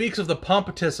 Because he speaks of the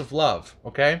pompatus of love,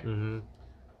 okay? Mm-hmm.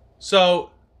 So,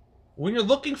 when you're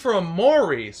looking for a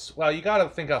Maurice, well, you got to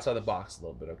think outside the box a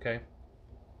little bit, okay?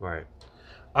 Right.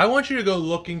 I want you to go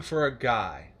looking for a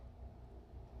guy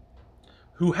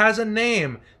who has a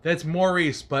name that's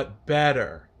Maurice, but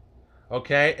better,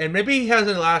 okay? And maybe he has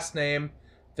a last name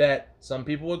that some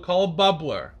people would call a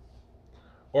bubbler,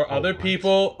 or other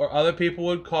people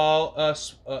would call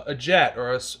a jet,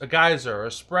 or a geyser, or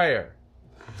a sprayer.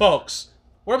 Folks,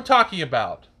 what I'm talking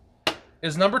about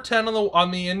is number 10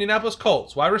 on the Indianapolis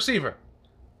Colts, wide receiver.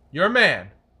 Your man,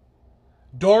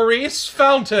 Doris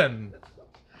Fountain.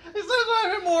 It's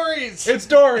not even Maurice. It's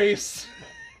Doris.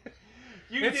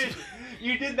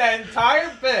 You did that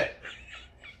entire bit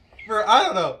for, I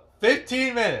don't know,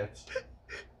 15 minutes.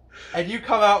 And you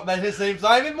come out that his name's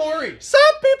not even Maurice. Some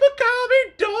people call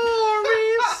me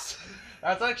Doris.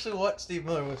 That's actually what Steve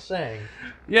Miller was saying.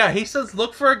 Yeah, he says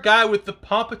look for a guy with the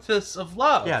pompatus of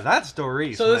love. Yeah, that's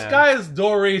Doris. So this guy is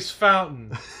Doris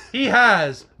Fountain. He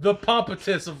has the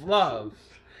pompatus of love.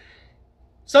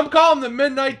 Some call him the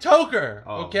Midnight Toker.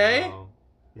 Okay? No.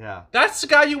 Yeah. That's the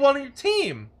guy you want on your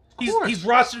team. He's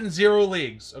rostered in 0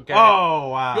 leagues. Okay. Oh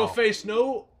wow. You'll face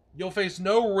no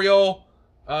real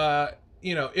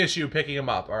issue picking him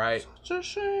up. All right. Such a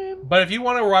shame. But if you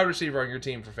want a wide receiver on your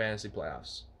team for fantasy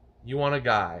playoffs, you want a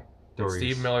guy that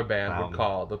Steve Miller Band would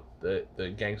call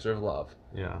the Gangster of Love.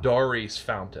 Yeah. Doris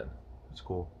Fountain. That's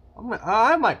cool.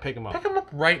 I might pick him up. Pick him up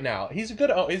right now. He's a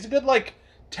good like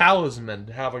talisman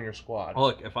to have on your squad. Oh,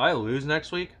 look, if I lose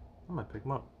next week, I might pick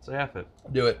him up. Say half it.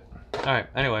 Do it. All right.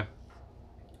 Anyway.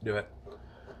 Do it.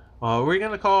 Are we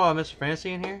gonna call Mr.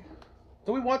 Fantasy in here?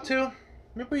 Do we want to?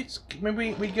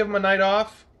 Maybe we give him a night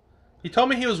off. He told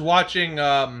me he was watching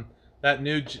that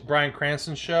new Bryan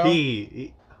Cranston show.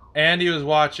 And he was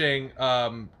watching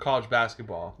college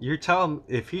basketball. You're telling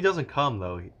if he doesn't come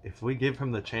though, if we give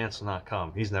him the chance to not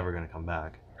come, he's never gonna come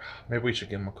back. Maybe we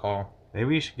should give him a call.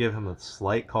 Maybe you should give him a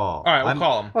slight call. All right, we'll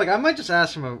call him. Like I might just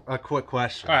ask him a quick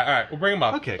question. All right, we'll bring him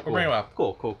up. Okay, cool. We'll bring him up.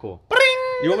 Cool.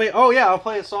 You want me? Oh yeah, I'll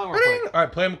play a song real quick. All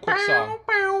right, play him a quick song.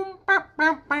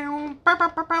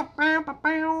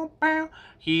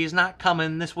 he's not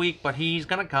coming this week, but he's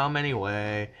gonna come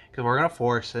anyway because we're gonna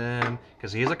force him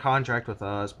because he has a contract with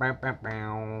us. All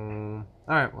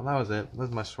right, well that was it. That was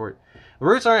my short. The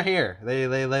Roots aren't here. They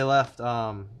left.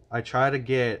 I tried to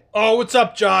get. Oh, what's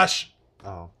up, Josh?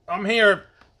 Oh, I'm here.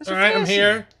 Mr. All right, I'm Fantasy.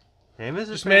 here. Hey, Mr.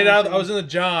 Just made out. I was in the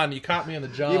John. You caught me in the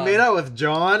John. You made out with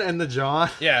John and the John.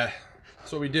 Yeah,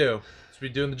 that's what we do. That's what we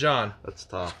do in the John. That's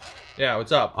tough. Yeah,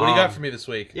 what's up? What do you got for me this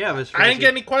week? Yeah, Mr. I didn't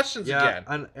get any questions again.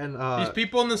 And These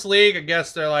people in this league, I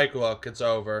guess they're like, look, it's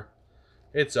over.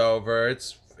 It's over.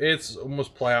 It's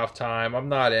almost playoff time. I'm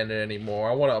not in it anymore.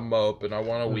 I want to mope and I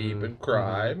want to weep and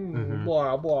cry.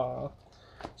 Blah, blah.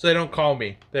 So they don't call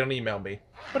me. They don't email me.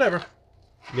 Whatever.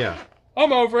 Yeah.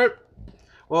 I'm over it.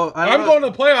 Well, I'm going to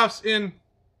the playoffs in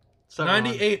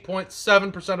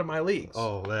 98.7% of my leagues.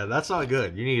 Oh, man, that's not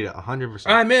good. You need 100%.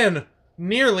 I'm in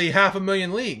nearly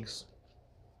 500,000 leagues.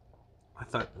 I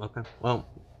thought, okay. Well,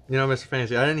 you know, Mr.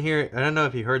 Fantasy, I didn't know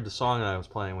if you heard the song that I was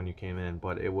playing when you came in,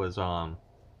 but it was, I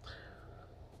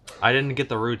didn't get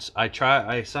the Roots. I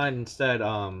signed instead,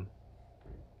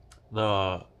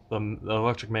 the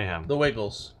Electric Mayhem. The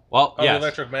Wiggles. Well, oh, yes. the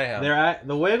Electric Mayhem. They're at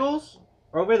the Wiggles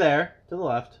over there to the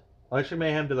left. Electric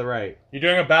Mayhem to the right. You're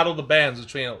doing a battle of the bands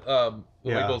between the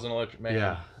Wiggles and Electric Mayhem.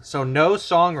 Yeah. So no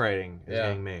songwriting is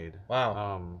being made.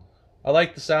 Wow. I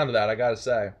like the sound of that, I gotta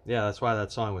say. Yeah, that's why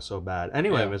that song was so bad.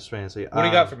 Anyway, Mr. Fantasy. What do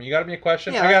you got for me? You got me a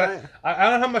question? Yeah, I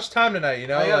don't have much time tonight, you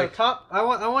know?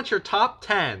 I want your top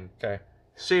 10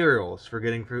 cereals for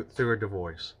getting through a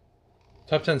divorce.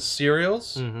 Top 10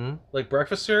 cereals? Mm-hmm. Like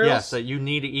breakfast cereals? Yes, that you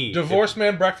need to eat. Divorce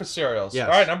man breakfast cereals. Yes.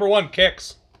 All right, number 1,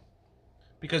 Kix.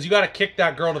 Because you got to kick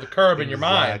that girl to the curb in your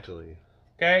mind. Exactly.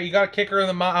 Okay, you got to kick her out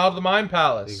of the mind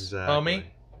palace. Exactly. Homie,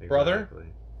 brother.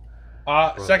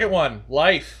 Brother. Second one,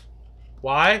 Life.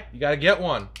 Why? You got to get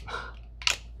one.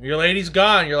 Your lady's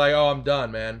gone. You're like, oh, I'm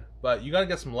done, man. But you got to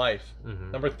get some Life.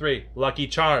 Mm-hmm. Number 3, Lucky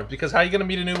Charms. Because how are you going to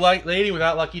meet a new lady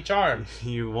without Lucky Charms?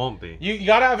 You won't be. You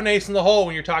got to have an ace in the hole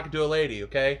when you're talking to a lady,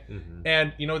 okay? Mm-hmm.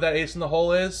 And you know what that ace in the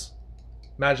hole is?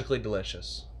 Magically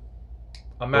Delicious.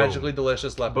 A Magically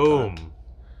Delicious leprechaun. Boom.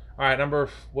 All right,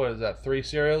 what is that, 3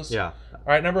 cereals? Yeah. All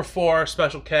right, number 4,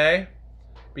 Special K.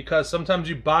 Because sometimes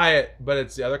you buy it, but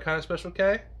it's the other kind of Special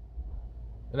K.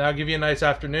 And that'll give you a nice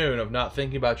afternoon of not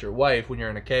thinking about your wife when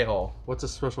you're in a K-hole. What's a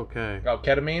Special K? Oh,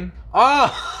 ketamine?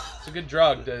 Ah! It's a good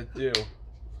drug to do.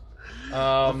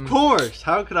 Of course.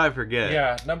 How could I forget?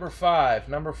 Yeah, number 5.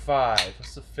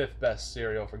 What's the 5th best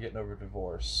cereal for getting over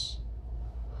divorce?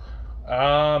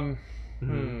 Pop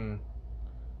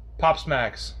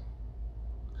Smacks.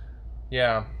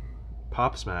 Yeah.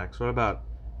 Pop Smacks. What about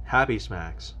Happy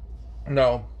Smacks?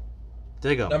 No.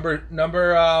 Dig 'em. Number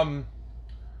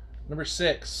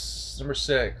 6.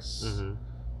 Mm-hmm.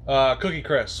 Cookie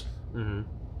Crisp.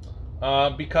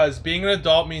 Mm-hmm. Because being an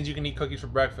adult means you can eat cookies for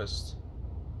breakfast.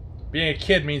 Being a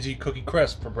kid means you eat Cookie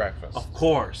Crisp for breakfast. Of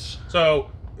course. So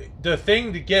the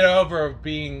thing to get over of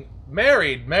being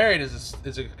married is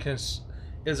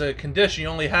a condition you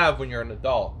only have when you're an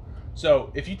adult.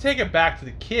 So if you take it back to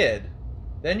the kid,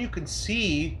 then you can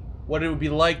see what it would be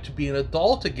like to be an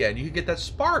adult again. You can get that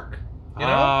spark. You know?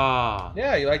 Ah.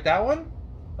 Yeah, you like that one?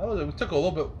 We took a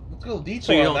little detour.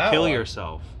 So you don't on that kill one.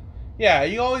 yourself. Yeah,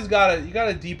 you always gotta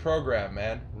deprogram,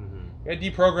 man. Mm-hmm. You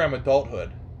gotta deprogram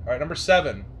adulthood. All right, number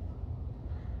 7.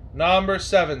 Number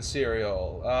 7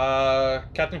 cereal.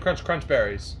 Captain Crunch Crunch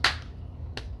Berries.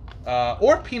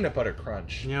 Or Peanut Butter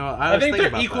Crunch. You know, I think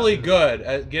they're equally good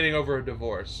at getting over a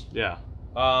divorce. Yeah.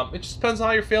 It just depends on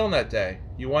how you're feeling that day.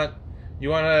 You want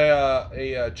a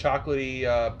chocolatey,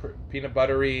 peanut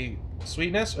buttery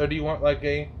sweetness, or do you want like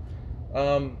a,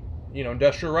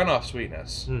 industrial runoff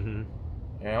sweetness? Mm-hmm.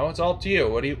 You know, it's all up to you.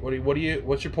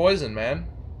 What's your poison, man?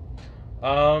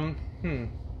 So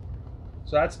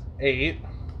that's 8.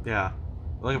 Yeah.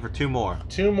 Looking for 2 more.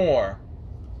 2 more.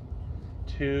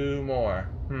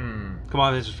 Come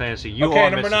on, Mr. Fantasy. You okay,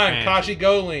 are number Mr. 9, Fantasy. Kashi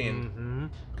Goleen. Mm-hmm.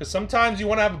 Because sometimes you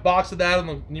want to have a box of that,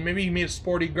 and maybe you meet a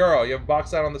sporty girl. You have a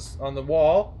box of that on the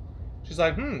wall. She's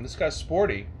like, this guy's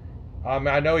sporty.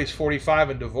 I know he's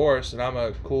 45 and divorced, and I'm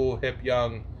a cool, hip,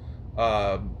 young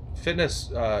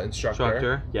fitness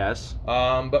instructor. Yes.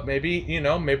 But maybe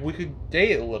we could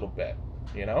date a little bit,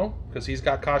 because he's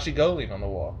got Kashi Goleen on the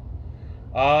wall.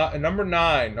 And number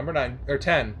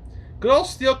 10, good old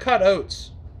steel cut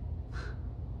oats.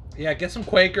 Yeah, get some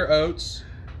Quaker oats.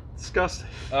 Disgusting.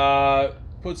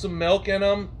 Put some milk in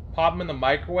them, pop them in the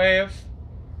microwave.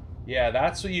 Yeah,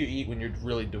 that's what you eat when you're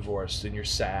really divorced and you're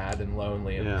sad and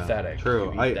lonely and pathetic.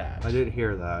 True. You eat that. I did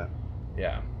hear that.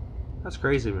 Yeah. That's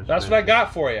crazy, Mr. That's what I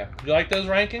got for you. You like those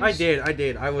rankings? I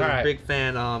did. I was a big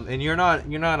fan. And you're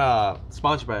not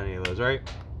sponsored by any of those, right?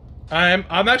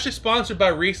 I'm actually sponsored by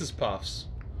Reese's Puffs,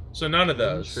 so none of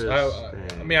those.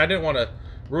 I mean, I didn't want to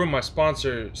ruin my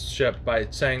sponsorship by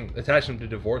attaching them to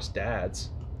divorced dads.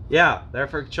 Yeah, they're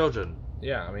for children.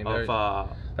 Yeah, I mean,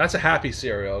 that's a happy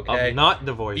cereal, okay? Of not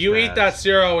divorced You dads. eat that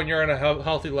cereal when you're in a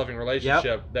healthy, loving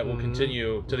relationship that will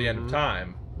continue to the end of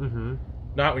time. Mm-hmm.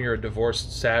 Not when you're a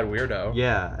divorced, sad weirdo.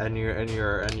 Yeah, and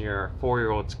your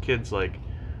 4-year-old's kid's like,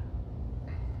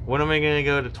 when am I gonna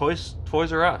go to Toys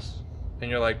R Us? And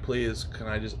you're like, please, can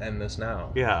I just end this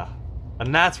now? Yeah,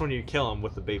 and that's when you kill him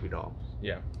with the baby doll.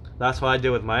 Yeah. That's what I did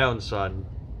with my own son,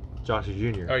 Joshua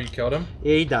Jr. Oh, you killed him?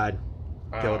 Yeah, he died.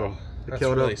 Killed him. That's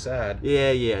really sad.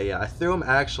 Yeah. I threw him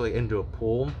actually into a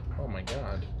pool. Oh my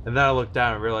god. And then I looked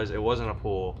down and realized it wasn't a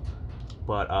pool,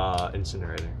 but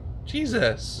incinerator.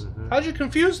 Jesus. Mm-hmm. How'd you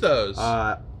confuse those?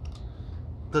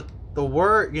 The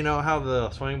word, you know how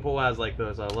the swimming pool has like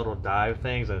those little dive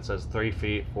things and it says 3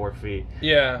 feet, 4 feet.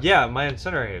 Yeah. Yeah, my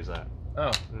incinerator is that.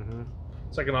 Oh. Mm-hmm.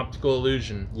 It's like an optical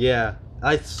illusion. Yeah.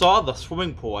 I saw the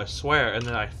swimming pool, I swear, and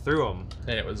then I threw him.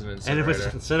 And it was an incinerator. And it was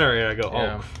an incinerator. I go,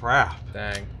 oh crap.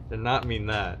 Dang. Did not mean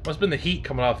that. Must have been the heat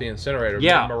coming off the incinerator.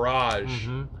 Yeah. The mirage.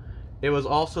 Mm-hmm. It was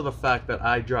also the fact that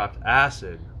I dropped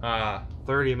acid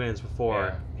 30 minutes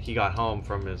before he got home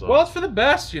from his... Well, it's for the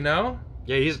best, you know?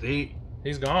 Yeah, he's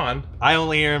gone. I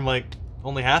only hear him like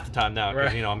only half the time now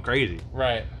because, you know, I'm crazy.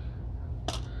 Right.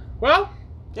 Well...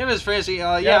 Yeah, Miss Francie.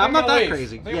 I'm not that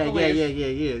crazy. Yeah.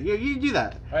 You do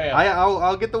that. Oh, yeah.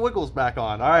 I'll get the wiggles back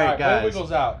on. All right, guys. Put the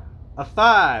wiggles out. A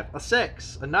 5, a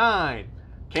 6, a 9.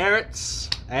 Carrots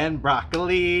and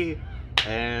broccoli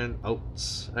and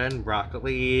oats and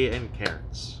broccoli and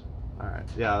carrots. All right.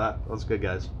 Yeah, that was good,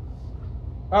 guys.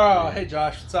 Oh, hey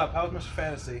Josh, what's up? How's Mr.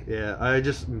 Fantasy? Yeah, I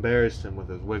just embarrassed him with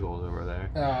his wiggles over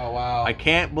there. Oh wow. I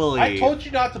can't believe. I told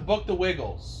you not to book the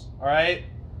wiggles. All right.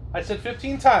 I said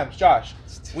 15 times, Josh.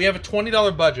 We have a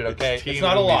 $20 budget, okay? It's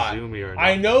not a lot.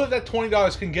 I know that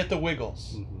 $20 can get the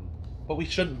wiggles, but we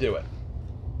shouldn't do it.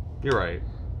 You're right.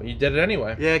 But you did it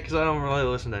anyway. Yeah, because I don't really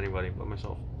listen to anybody but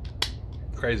myself.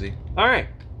 Crazy. All right.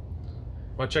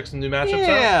 Want to check some new matchups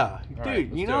out? Yeah.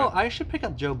 Dude, you know, I should pick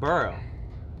up Joe Burrow.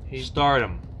 Start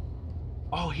him.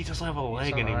 Oh, he doesn't have a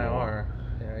leg anymore.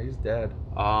 Yeah, he's dead.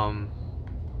 Yeah,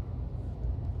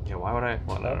 why would I?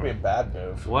 Well, that would be a bad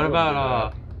move. What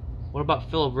about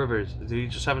Phillip Rivers? Did he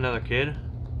just have another kid?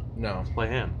 No. Let's play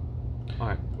him. All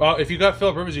right. Well, if you got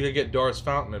Phillip Rivers, you could get Doris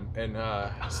Fountain and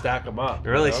stack them up.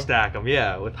 Really stack them,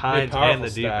 yeah, with Hines and the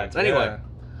defense. Anyway,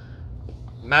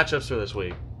 matchups for this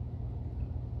week.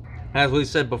 As we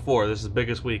said before, this is the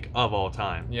biggest week of all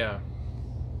time. Yeah.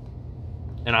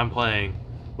 And I'm playing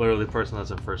literally the person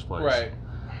that's in first place. Right.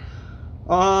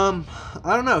 I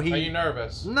don't know. Are you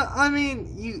nervous? No, I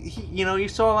mean, you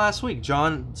saw last week.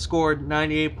 John scored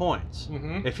 98 points.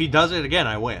 Mm-hmm. If he does it again,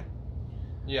 I win.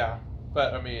 Yeah,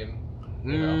 but I mean,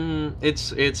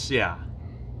 it's yeah.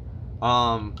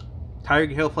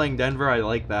 Tyreek Hill playing Denver, I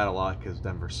like that a lot because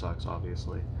Denver sucks,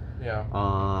 obviously.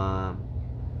 Yeah.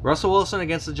 Russell Wilson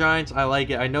against the Giants, I like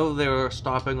it. I know they were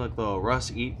stopping like the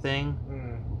Russ eat thing,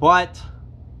 but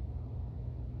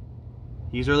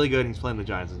he's really good. He's playing the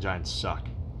Giants. The Giants suck.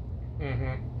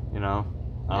 Mm-hmm. You know?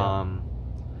 Yeah.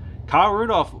 Kyle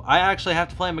Rudolph, I actually have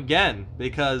to play him again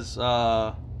because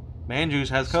Mandrews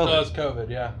has COVID. Still has COVID,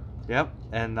 yeah. Yep.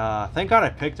 And thank God I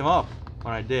picked him up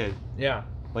when I did. Yeah.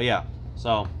 But yeah,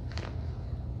 so.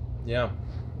 Yeah.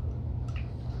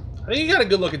 I think you got a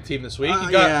good-looking team this week.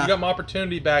 You got some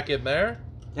opportunity back in there.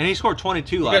 And he scored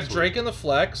 22 last week. You got Drake in the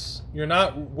flex. You're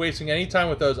not wasting any time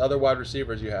with those other wide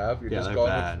receivers you have. You're just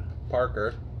going with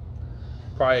Parker.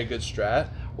 Probably a good strat.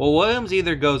 Well, Williams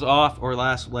either goes off or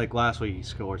last week he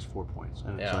scores 4 points.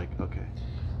 And it's like, okay.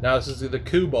 Now this is the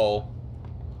Coup Bowl.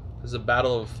 This is a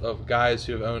battle of guys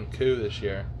who have owned Coup this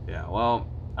year. Yeah, well,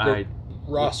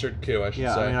 rostered Coup, I should say.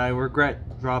 Yeah, I mean, I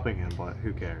regret dropping him, but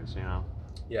who cares, you know?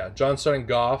 Yeah, John starting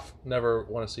Goff. Never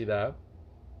want to see that.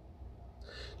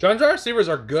 John's wide receivers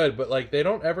are good, but like they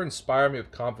don't ever inspire me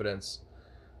with confidence.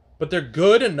 But they're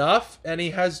good enough, and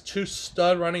he has 2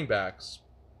 stud running backs.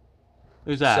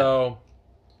 Who's that? So,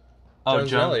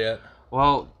 Jones and Elliott.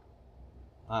 Well,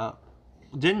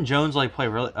 didn't Jones play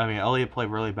really? I mean, Elliott played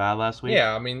really bad last week.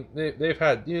 Yeah, I mean they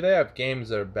have games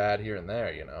that are bad here and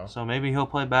there, you know. So maybe he'll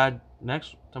play bad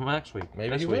next week.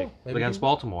 Maybe he will. Maybe against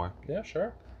Baltimore. Yeah,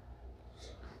 sure.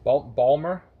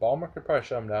 Balmer could probably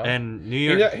shut him down. And New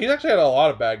York. He's actually had a lot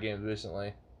of bad games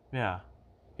recently. Yeah.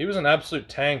 He was an absolute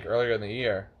tank earlier in the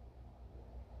year.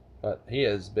 But he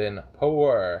has been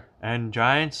poor. And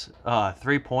Giants,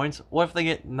 3 points. What if they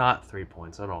get not 3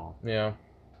 points at all? Yeah.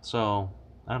 So,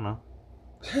 I don't know.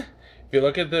 If If you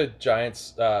look at the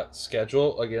Giants'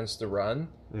 schedule against the run,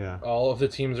 yeah, all of the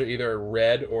teams are either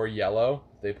red or yellow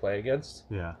they play against.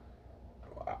 Yeah.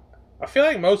 I feel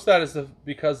like most of that is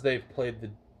because they've played the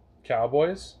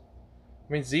Cowboys.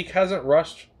 I mean, Zeke has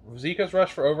rushed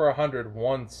for over 100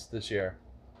 once this year,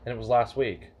 and it was last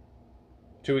week,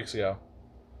 2 weeks ago.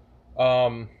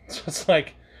 So it's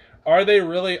like, are these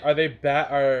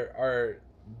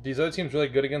other teams really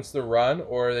good against the run,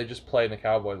 or are they just playing the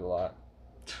Cowboys a lot?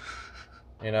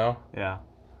 You know? Yeah.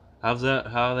 How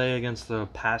are they against the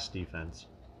pass defense?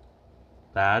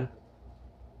 Bad?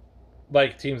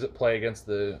 Like teams that play against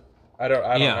the... I don't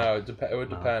know. It would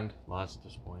depend. Well, that's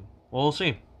disappointing. Well, we'll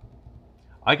see.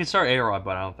 I could start A-Rod,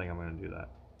 but I don't think I'm going to do that.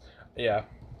 Yeah.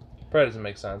 Probably doesn't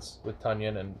make sense with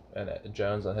Tunyon and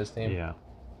Jones on his team. Yeah.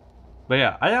 But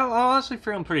yeah, I'm honestly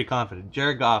feeling pretty confident.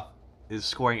 Jared Goff is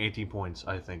scoring 18 points,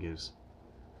 I think is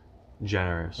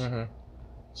generous. Mm-hmm.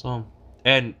 So,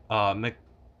 and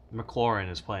McLaurin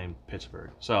is playing Pittsburgh.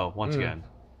 So, once again,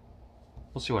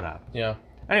 we'll see what happens. Yeah.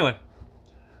 Anyway,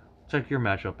 check your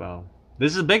matchup out.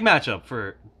 This is a big matchup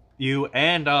for you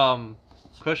and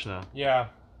Kushna. Yeah.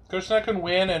 Kushna can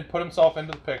win and put himself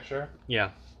into the picture.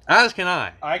 Yeah. As can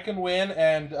I. I can win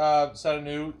and set a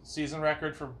new season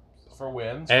record for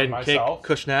wins and for myself.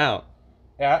 Take Kushna out.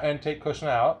 Yeah, and take Kushna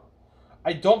out.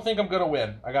 I don't think I'm going to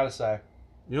win, I got to say.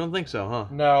 You don't think so, huh?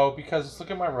 No, because look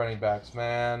at my running backs,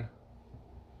 man.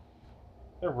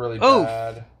 They're really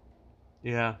bad.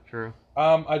 Yeah, true.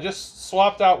 I just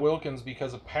swapped out Wilkins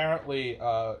because apparently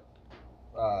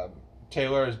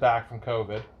Taylor is back from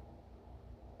COVID.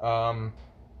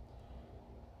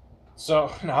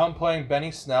 So now I'm playing Benny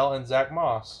Snell and Zach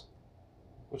Moss,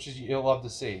 which is you'll love to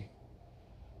see.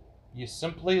 You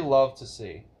simply love to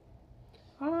see.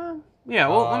 Yeah,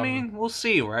 well, I mean, we'll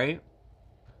see, right?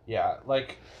 Yeah,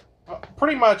 like,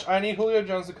 pretty much I need Julio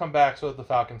Jones to come back so that the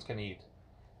Falcons can eat.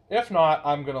 If not,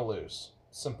 I'm going to lose.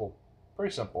 Simple.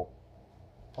 Pretty simple.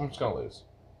 I'm just going to lose.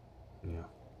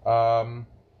 Yeah.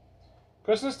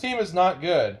 Christmas team is not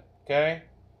good, okay?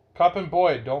 Kupp and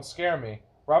Boyd, don't scare me.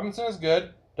 Robinson is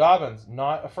good. Dobbins,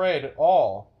 not afraid at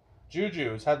all.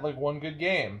 Juju's had, like, one good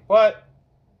game. But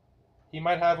he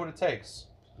might have what it takes.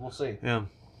 We'll see. Yeah.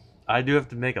 I do have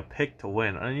to make a pick to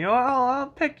win. And, you know, I'll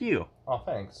pick you. Oh,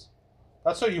 thanks.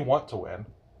 That's who you want to win.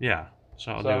 Yeah.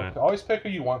 So I'll do it. Always pick who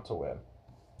you want to win.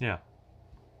 Yeah.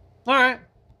 All right.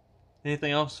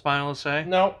 Anything else final to say?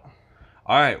 No.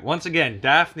 All right. Once again,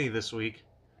 Daphne this week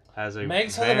has a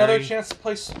Megs has another chance to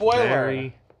play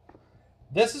spoiler.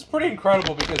 This is pretty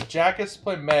incredible because Jack has to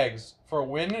play Megs for a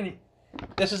win.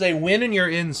 This is a win and you're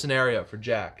in scenario for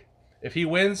Jack. If he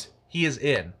wins, he is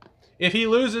in. If he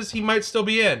loses, he might still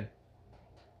be in.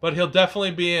 But he'll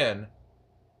definitely be in.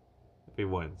 If he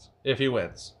wins. If he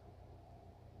wins.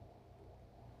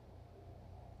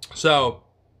 So,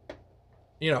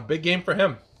 you know, big game for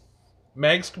him.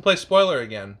 Megs can play spoiler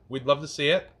again. We'd love to see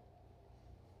it.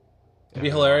 It'd be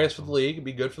hilarious for the league. It'd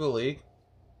be good for the league.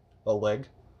 The leg.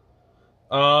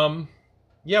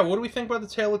 Yeah, what do we think about the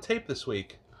tail of tape this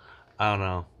week? I don't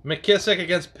know. McKissick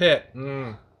against Pitt.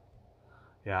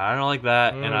 Yeah, I don't like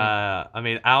that. And I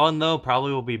mean, Allen though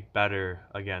probably will be better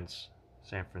against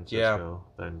San Francisco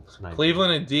than tonight.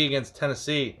 Cleveland and D against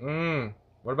Tennessee.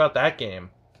 What about that game?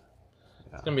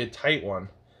 Yeah. It's gonna be a tight one.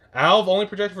 Alv only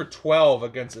projected for 12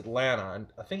 against Atlanta, and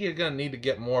I think you're gonna need to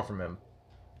get more from him.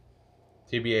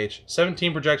 TBH.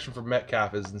 17 projection for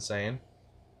Metcalf is insane.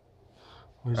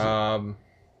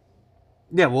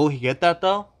 Yeah, will he get that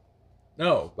though?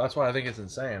 No, that's why I think it's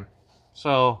insane.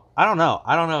 So I don't know.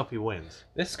 I don't know if he wins.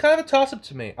 This is kind of a toss up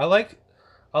to me. I like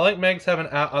Megs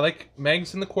I like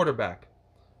Megs in the quarterback.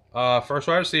 First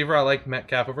wide receiver, I like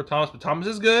Metcalf over Thomas, but Thomas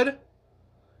is good.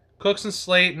 Cooks and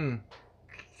Slayton.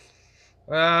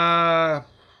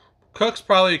 Cooks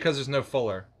probably because there's no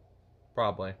Fuller.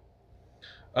 Probably.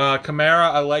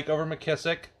 Kamara I like over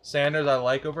McKissick. Sanders I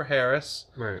like over Harris.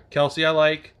 Right. Kelsey I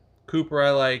like. Cooper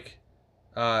I like.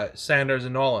 Sanders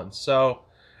and Nolan. So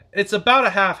it's about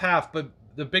a half-half, but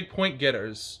the big point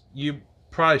getters, you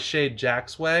probably shade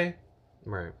Jack's way.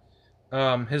 Right.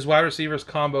 His wide receivers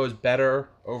combo is better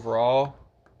overall.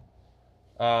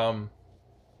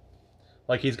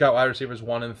 Like he's got wide receivers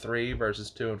 1 and 3 versus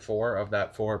 2 and 4 of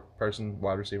that 4-person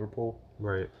wide receiver pool.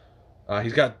 Right.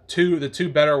 He's got the two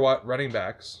better running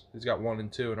backs. He's got 1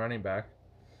 and 2 in running back.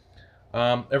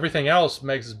 Everything else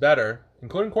makes us better,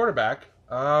 including quarterback.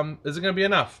 Is it going to be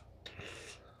enough?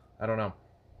 I don't know.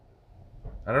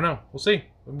 We'll see.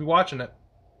 We'll be watching it.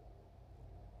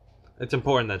 It's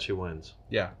important that she wins.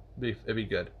 Yeah, it'd be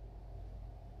good.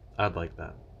 I'd like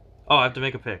that. Oh, I have to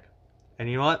make a pick. And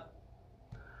you know what?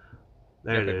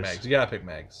 There it is. Megs. You gotta pick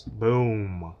Megs.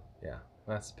 Boom. Yeah.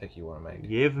 That's the pick you want to make.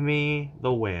 Give me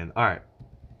the win. All right.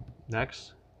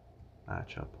 Next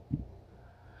matchup.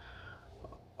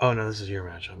 Oh, no, this is your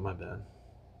matchup. My bad.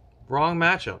 Wrong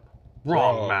matchup.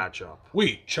 Wrong matchup.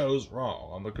 We chose wrong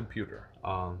on the computer.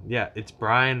 Yeah, it's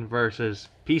Brian versus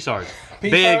P-Sards.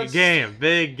 Big game.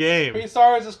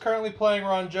 P-Sards is currently playing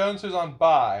Ron Jones, who's on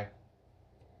bye.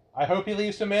 I hope he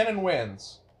leaves him in and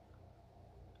wins.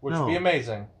 Which would be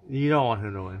amazing. You don't want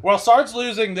him to win. Well, Sards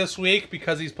losing this week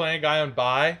because he's playing a guy on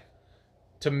bye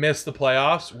to miss the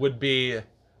playoffs would be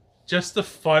just the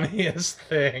funniest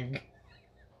thing.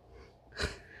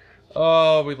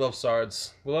 Oh, we love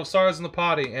Sards. We love Sards in the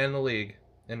potty and the league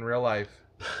in real life.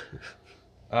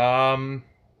 Brian's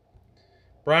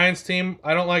team,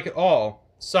 I don't like at all.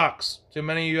 Sucks. Too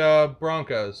many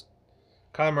Broncos.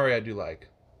 Kyler Murray I do like.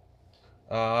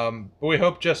 But we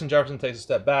hope Justin Jefferson takes a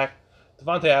step back.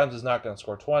 Devontae Adams is not going to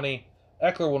score 20.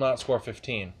 Eckler will not score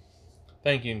 15.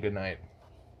 Thank you and good night.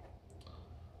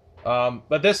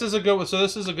 But this is a good one. So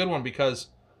this is a good one because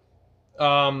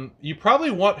you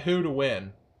probably want who to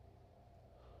win.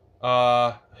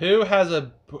 Who has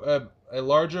a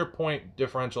larger point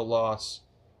differential loss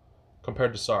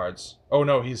compared to Sards? Oh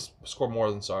no, he's scored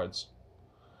more than Sards.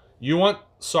 You want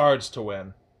Sards to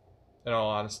win, in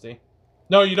all honesty.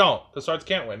 No, you don't, because Sards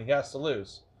can't win. He has to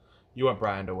lose. You want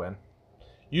Brian to win.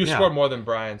 You scored more than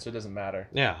Brian, so it doesn't matter.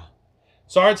 Yeah.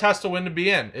 Sards has to win to be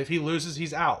in. If he loses,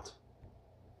 he's out.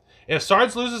 If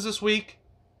Sards loses this week,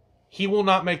 he will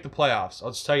not make the playoffs.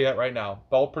 I'll just tell you that right now.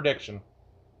 Bold prediction.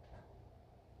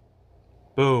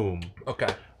 Boom.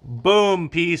 Okay. Boom,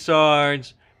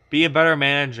 P-Sards. Be a better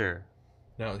manager.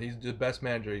 No, he's the best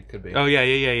manager he could be. Oh,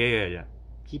 yeah.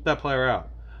 Keep that player out.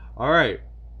 All right.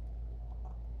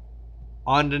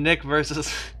 On to Nick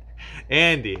versus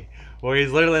Andy, where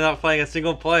he's literally not playing a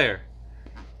single player.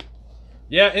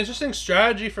 Yeah, interesting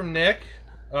strategy from Nick.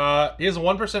 He has a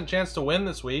 1% chance to win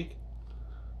this week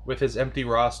with his empty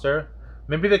roster.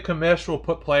 Maybe the commish will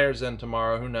put players in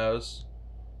tomorrow. Who knows?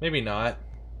 Maybe not.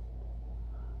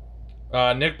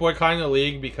 Nick boycotting the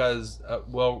league because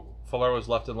Will Fuller was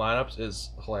left in lineups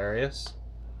is hilarious.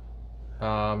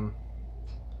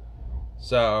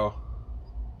 So,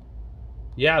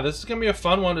 yeah, this is going to be a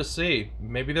fun one to see.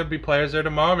 Maybe there'll be players there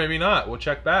tomorrow, maybe not. We'll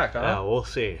check back, huh? Yeah, we'll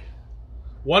see.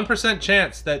 1%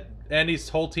 chance that Andy's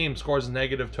whole team scores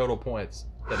negative total points,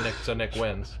 so Nick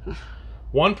wins.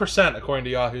 1% according to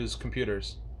Yahoo's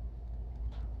computers.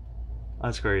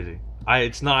 That's crazy.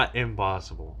 It's not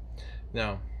impossible.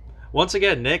 No. Once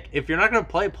again, Nick, if you're not going to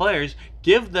play players,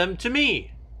 give them to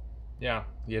me. Yeah,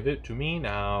 give it to me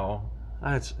now.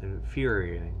 That's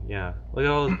infuriating. Yeah, look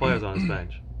at all those players on his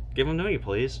bench. Give them to me,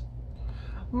 please.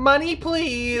 Money,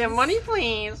 please. Yeah, money,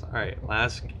 please. All right,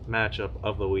 last matchup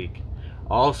of the week.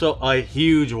 Also a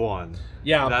huge one.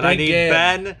 Yeah, that I need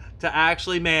Ben to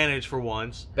actually manage for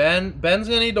once. Ben's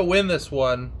gonna need to win this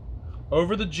one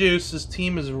over the Juice.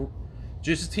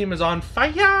 Juice's team is on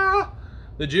fire.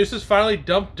 The Juices finally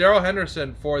dumped Darrell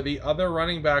Henderson for the other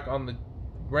running back on the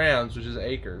Rams, which is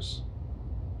Akers.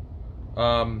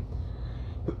 A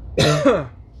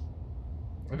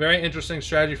very interesting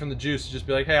strategy from the Juice to just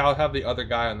be like, hey, I'll have the other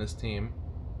guy on this team.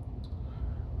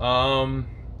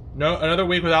 No, another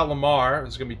week without Lamar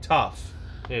is gonna be tough.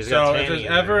 Yeah, so if there's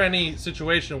ever any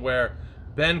situation where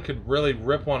Ben could really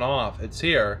rip one off, it's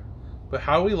here. But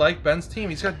how do we like Ben's team?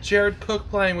 He's got Jared Cook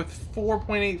playing with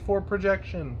 4.84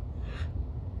 projection.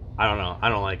 I don't know. I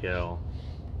don't like it at all.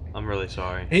 I'm really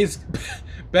sorry.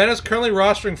 Ben is currently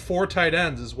rostering 4 tight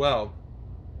ends as well.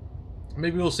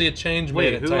 Maybe we'll see a change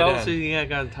made at tight end. Who else has he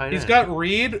got tight end? He's got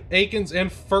Reed, Akins,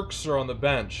 and Ferkser on the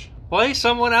bench. Play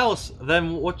someone else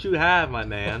than what you have, my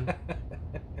man.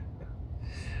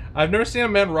 I've never seen a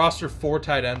man roster 4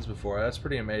 tight ends before. That's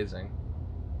pretty amazing.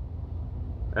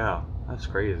 Yeah, that's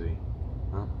crazy.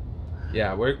 Huh?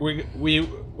 Yeah, we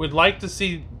would like to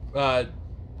see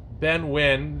Ben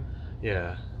win.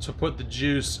 Yeah. To put the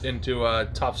Juice into a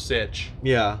tough sitch.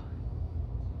 Yeah.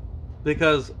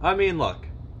 Because, I mean, look.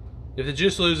 If the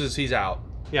Juice loses, he's out.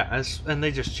 Yeah, and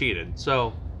they just cheated,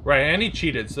 so... Right, and he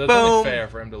cheated, so that's only fair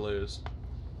for him to lose.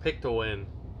 Pick to win.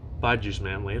 Bye, Juice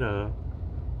Man. Later.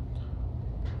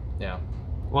 Yeah.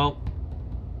 Well,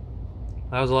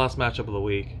 that was the last matchup of the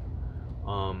week.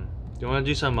 Do you want to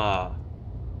do some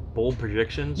bold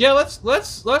predictions? Yeah,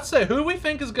 let's say who we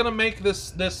think is gonna make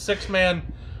this six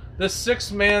man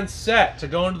set to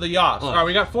go into the yachts. All right,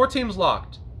 we got 4 teams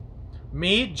locked.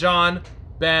 Me, John,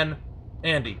 Ben,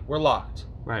 Andy. We're locked.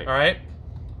 Right. All right.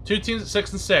 2 teams at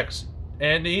 6 and 6.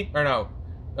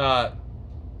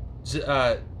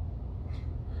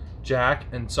 Jack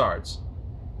and Sards.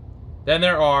 Then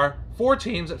there are 4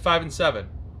 teams at 5 and 7.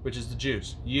 which is the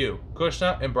Juice, you,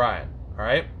 Kushna, and Brian. All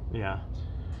right? Yeah.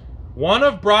 One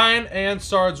of Brian and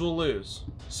Sards will lose.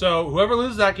 So whoever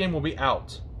loses that game will be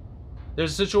out.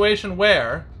 There's a situation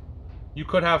where you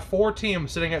could have 4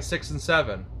 teams sitting at 6 and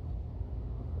 7.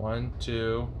 1,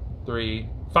 2, 3,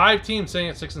 5 teams sitting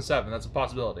at 6 and 7. That's a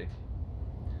possibility.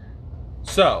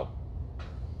 So,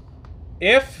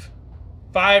 if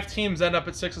 5 teams end up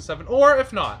at 6 and 7, or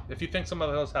if not, if you think something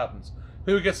else happens,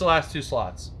 who gets the last 2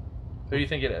 slots? Who do you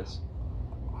think it is?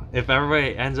 If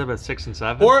everybody ends up at 6 and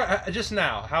 7, or just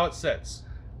now, how it sits.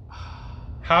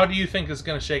 How do you think it's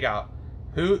going to shake out?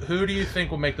 Who do you think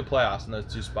will make the playoffs in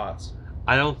those 2 spots?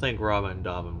 I don't think Robin and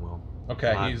Dobbin will.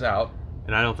 Okay, he's out.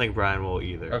 And I don't think Brian will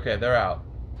either. Okay, they're out.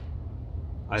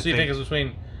 So you think it's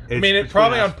between... I mean, it's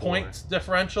probably on 4. points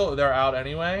differential, they're out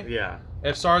anyway. Yeah.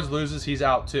 If Sards loses, he's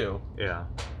out too. Yeah.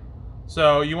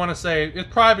 So you want to say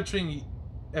it's probably between...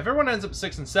 If everyone ends up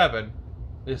 6 and 7,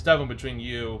 it's definitely between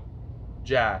you,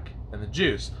 Jack, and the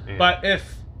Juice. Yeah. But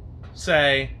if,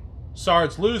 say,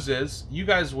 Sards loses, you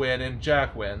guys win and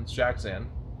Jack wins. Jack's in.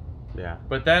 Yeah.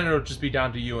 But then it'll just be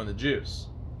down to you and the Juice.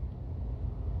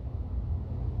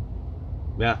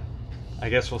 Yeah. I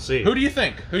guess we'll see. Who do you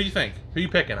think? Who are you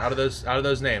picking out of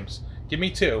those names? Give me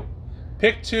 2.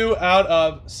 Pick 2 out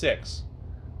of 6.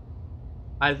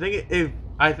 I think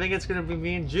it's gonna be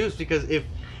me and Juice, because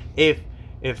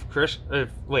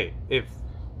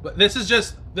But this is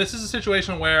a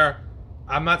situation where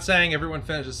I'm not saying everyone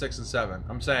finishes 6 and 7.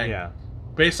 I'm saying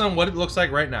based on what it looks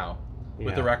like right now,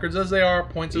 with the records as they are,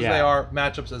 points as they are,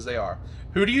 matchups as they are,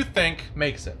 who do you think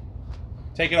makes it?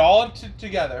 Take it all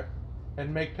together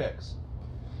and make picks.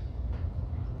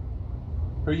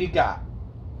 Who you got?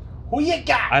 Who you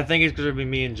got? I think it's gonna be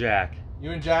me and Jack.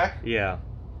 You and Jack? Yeah.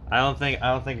 I don't think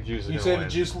Juice is You gonna say win. the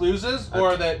Juice loses,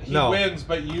 or that he wins,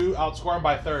 but you outscore him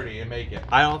by 30 and make it?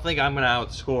 I don't think I'm gonna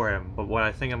outscore him, but what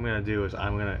I think I'm gonna do is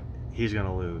he's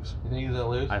gonna lose. You think he's gonna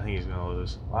lose? I think he's gonna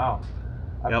lose. Wow.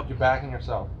 You're backing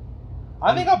yourself.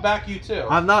 I think I'll back you too.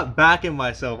 I'm not backing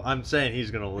myself. I'm saying he's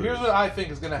gonna lose. Here's what I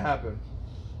think is gonna happen.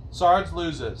 Sards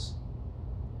loses.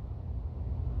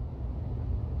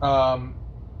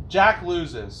 Jack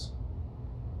loses.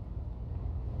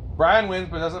 Brian wins,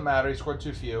 but it doesn't matter. He scored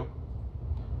too few.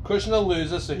 Kushna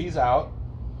loses, so he's out.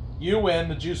 You win.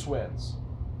 The Juice wins.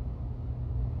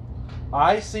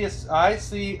 I see as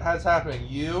happening.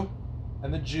 You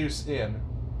and the Juice in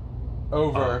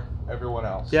over everyone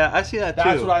else. Yeah, I see that too.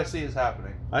 That's what I see as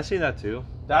happening. I see that too.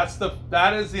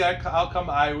 That is the outcome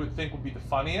I would think would be the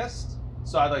funniest.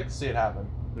 So I'd like to see it happen.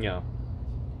 Yeah.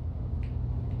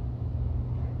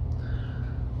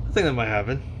 I think that might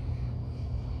happen.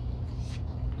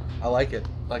 I like it.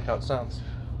 I like how it sounds.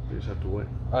 We just have to wait.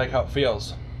 I like how it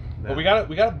feels. Yeah. But we got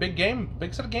a big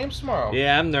set of games tomorrow.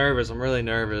 Yeah, I'm nervous. I'm really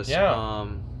nervous. Yeah.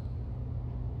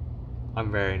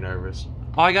 I'm very nervous.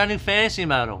 Oh, I got a new fantasy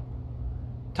medal.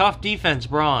 Tough defense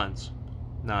bronze.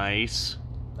 Nice.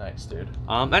 Nice, dude.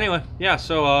 Anyway, yeah.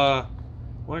 So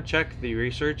want to check the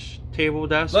research table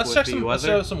desk? Let's check some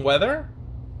weather.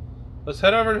 Let's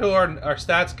head over to our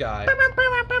stats guy.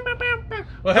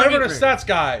 Well, head over to stats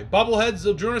guy. Bobbleheads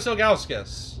of Jonas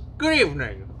Ilgauskas. Good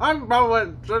evening. I'm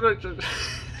Bobblehead.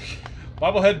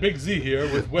 Bobblehead Big Z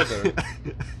here with weather.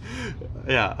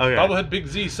 Yeah, okay. Bobblehead Big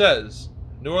Z says,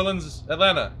 New Orleans,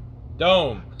 Atlanta,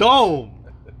 Dome. Dome.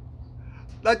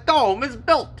 The dome is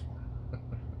built.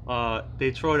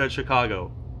 Detroit at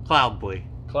Chicago, cloudly.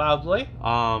 Cloudly?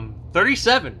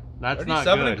 37. That's 37 not good.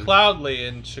 37 and cloudly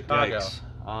in Chicago. Yikes.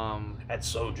 At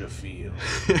Soldier Field.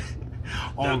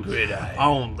 On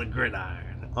the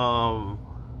gridiron.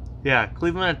 Yeah,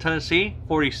 Cleveland at Tennessee,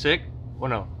 46. Oh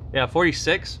no, yeah,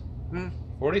 46.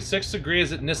 46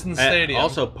 degrees at Nissan Stadium.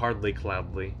 Also partly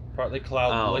cloudly. Partly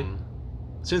cloudly.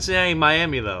 Cincinnati,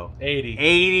 Miami though. 80.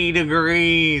 80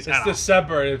 degrees. It's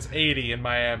December and it's 80 in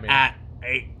Miami. At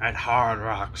Hard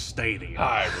Rock Stadium.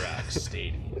 Hard Rock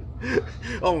Stadium.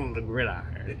 On the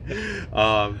gridiron.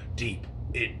 Deep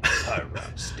in Hard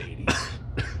Rock Stadium.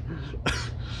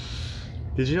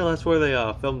 Did you know that's where they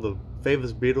filmed the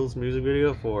famous Beatles music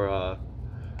video for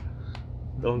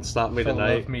Don't Stop Me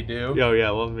Tonight? Love Me Do. Oh yeah,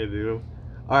 Love Me Do.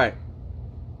 Alright.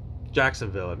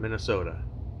 Jacksonville at Minnesota.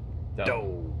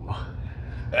 Dome.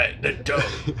 The Dome.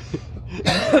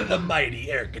 The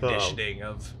mighty air conditioning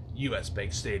of U.S.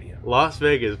 Bank Stadium. Las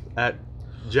Vegas at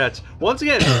Jets. Once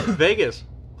again, Vegas,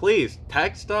 please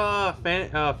text Yahoo.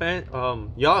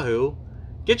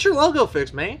 Get your logo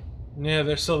fixed, man. Yeah,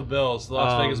 they're still the Bills. The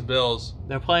Las Vegas Bills.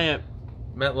 They're playing at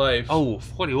MetLife. Oh,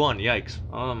 41. Yikes.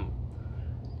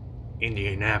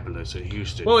 Indianapolis at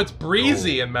Houston. Well, it's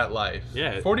breezy in MetLife.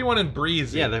 Yeah. 41 and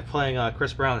breezy. Yeah, they're playing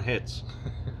Chris Brown hits.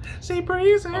 See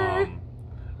breezy.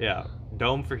 Yeah,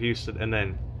 Dome for Houston, and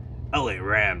then LA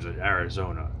Rams in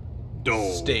Arizona.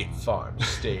 Dome. State Farm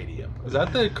Stadium. Is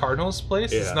that the Cardinals'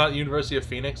 place? Yeah. It's not University of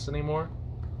Phoenix anymore?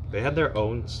 They had their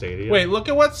own stadium. Wait, look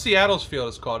at what Seattle's field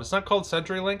is called. It's not called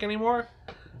CenturyLink anymore.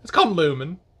 It's called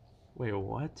Lumen. Wait,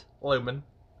 what? Lumen.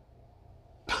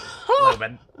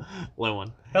 Lumen.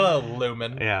 Lumen. Hello,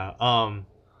 Lumen. Yeah.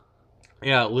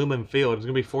 Yeah, Lumen Field. It's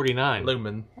gonna be 49.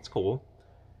 Lumen. That's cool.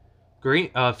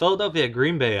 Philadelphia,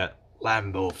 Green Bay at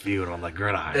Lambeau Field on the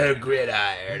gridiron. The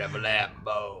gridiron of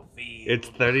Lambeau Field. It's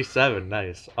 37.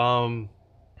 Nice.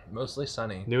 Mostly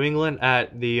sunny. New England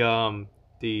at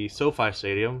the SoFi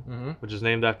Stadium, which is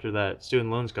named after that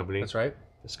student loans company. That's right.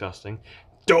 Disgusting.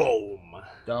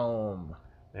 Dome.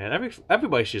 Man,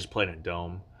 everybody should just play in a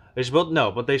dome. They should build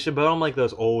but they should build them like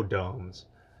those old domes,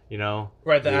 you know?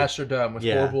 Right, the Astrodome with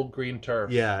horrible green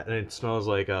turf. Yeah, and it smells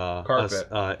like carpet.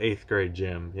 8th grade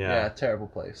gym. Yeah, terrible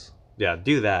place. Yeah,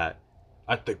 do that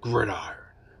at the gridiron.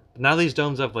 But now these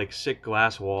domes have like sick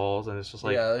glass walls, and it's just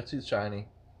like they're too shiny.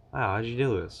 Wow, how'd you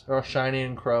do this? They're all shiny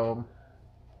and chrome.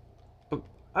 But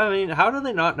I mean, how do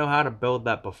they not know how to build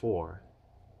that before?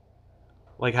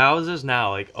 Like, how is this now?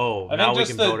 Like, now we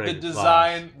can build it.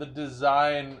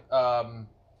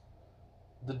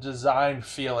 The design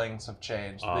feelings have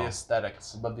changed. The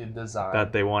aesthetics, but the design.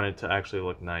 That they want it to actually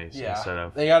look nice instead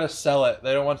of. They gotta sell it.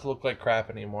 They don't want it to look like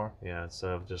crap anymore. Yeah, instead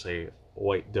of just a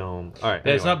white dome. All right.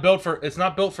 Yeah, It's not built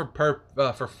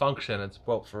for function. It's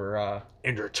built for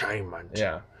entertainment.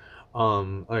 Yeah.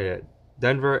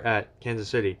 Denver at Kansas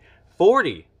City.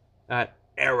 40 at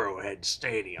Arrowhead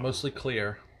Stadium. Mostly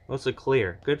clear.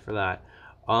 Good for that.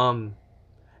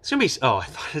 It's gonna be. Oh, I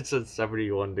thought it said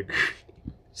 71 degrees.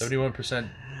 71%.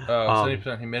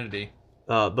 70% humidity.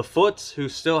 The Foots, who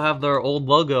still have their old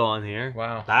logo on here.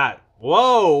 Wow. Fix that,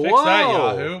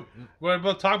 Yahoo. We're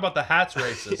about to talk about the hats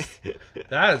racist.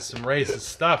 That is some racist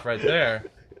stuff right there.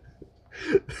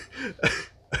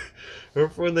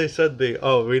 Remember when they said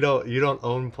you don't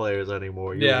own players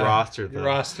anymore. You roster them. You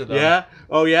roster them. Yeah?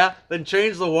 Oh, yeah? Then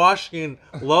change the Washington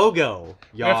logo,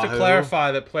 Yahoo. We have to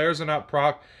clarify that players are not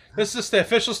This is the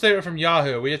official statement from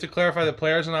Yahoo. We have to clarify that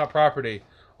players are not property.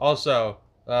 Also,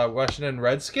 Washington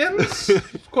Redskins?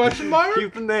 Question mark?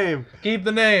 Keep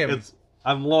the name.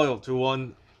 I'm loyal to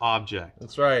one object.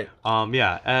 That's right.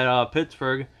 At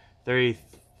Pittsburgh,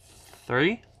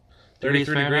 33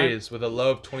 degrees with a low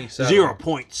of 27.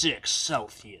 0.6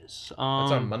 Celsius. That's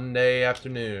on Monday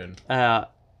afternoon.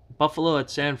 Buffalo at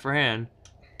San Fran.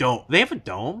 Dome. They have a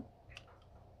dome?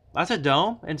 That's a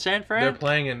dome in San Fran? They're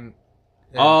playing in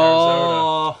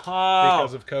Arizona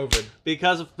because of COVID.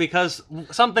 Because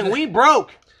something we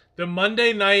broke. The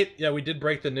Monday night, we did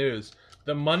break the news.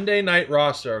 The Monday night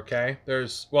roster, okay?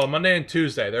 Monday and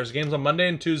Tuesday. There's games on Monday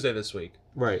and Tuesday this week.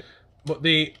 Right. But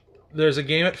there's a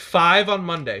game at 5 on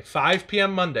Monday, 5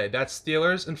 p.m. Monday. That's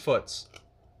Steelers and Foots.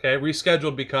 Okay,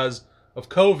 rescheduled because of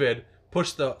COVID.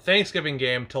 Pushed the Thanksgiving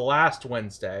game to last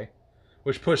Wednesday,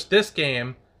 which pushed this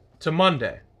game to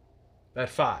Monday at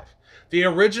 5. The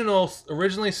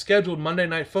originally scheduled Monday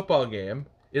Night Football game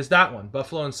is that one,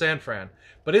 Buffalo and San Fran.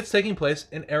 But it's taking place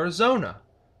in Arizona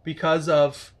because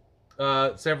of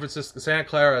Santa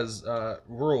Clara's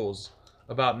rules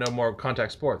about no more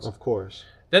contact sports. Of course.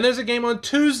 Then there's a game on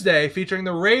Tuesday featuring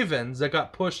the Ravens that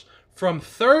got pushed from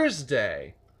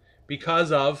Thursday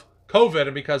because of COVID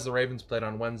and because the Ravens played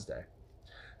on Wednesday.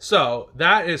 So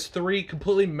that is 3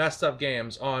 completely messed up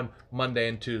games on Monday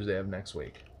and Tuesday of next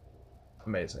week.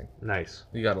 Amazing. Nice.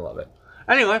 You gotta love it.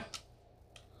 Anyway.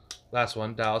 Last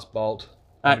one, Dallas Bolt.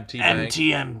 M&T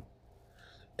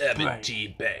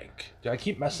Bank. Do I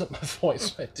keep messing up my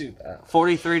voice when I do that?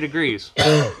 43 degrees.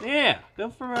 Yeah,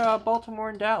 good for Baltimore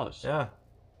and Dallas. Yeah.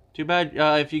 Too bad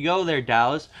if you go there,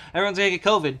 Dallas, everyone's gonna get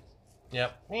COVID.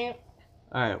 Yep. All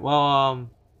right.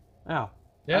 Well, yeah.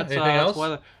 Anything else?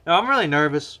 No, I'm really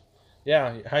nervous.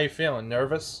 Yeah. How you feeling?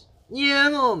 Nervous? Yeah,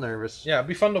 I'm a little nervous. Yeah, it'd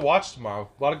be fun to watch tomorrow.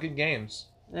 A lot of good games.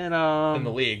 And in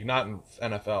the league, not in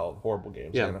NFL. Horrible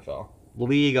games in NFL.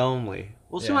 League only.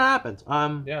 We'll see what happens.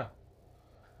 Yeah.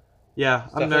 Yeah,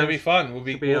 I'm nervous. It'll be fun. We'll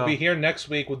be here next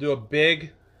week. We'll do a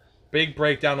big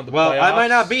breakdown of the playoffs. Well, I might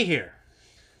not be here.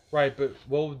 Right, but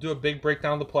we'll do a big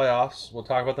breakdown of the playoffs. We'll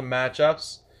talk about the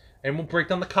matchups, and we'll break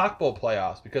down the Cock Bowl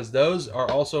playoffs because those are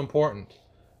also important.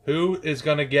 Who is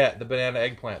going to get the banana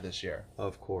eggplant this year?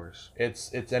 Of course.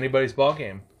 It's anybody's ball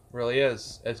game. It really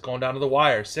is. It's going down to the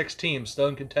wire. 6 teams still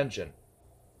in contention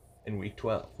in week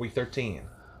 12. Week 13.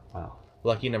 Wow.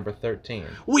 Lucky number 13.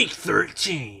 Week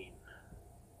 13.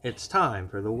 It's time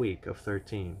for the week of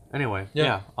 13. Anyway,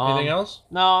 Anything else?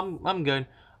 No, I'm good.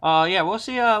 We'll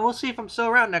see if I'm still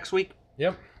around next week.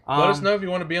 Yep. Let us know if you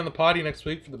want to be on the potty next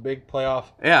week for the big playoff.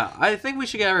 Yeah, I think we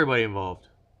should get everybody involved.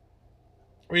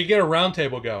 Or you get a round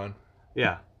table going.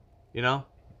 Yeah. You know?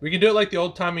 We can do it like the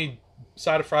old-timey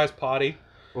side of fries potty.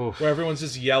 Oof. Where everyone's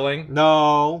just yelling.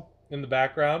 No. In the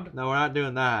background. No, we're not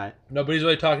doing that. Nobody's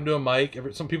really talking to a mic.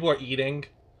 Some people are eating.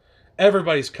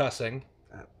 Everybody's cussing.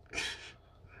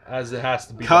 As it has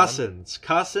to be Cussins.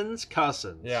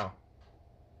 Yeah.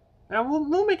 Yeah,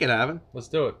 we'll make it happen. Let's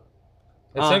do it.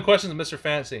 And send questions to Mr.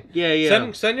 Fantasy.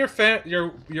 Yeah. Send your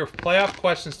playoff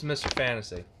questions to Mr.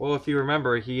 Fantasy. Well, if you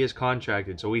remember, he is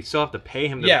contracted, so we still have to pay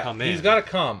him to come in. Yeah, he's got to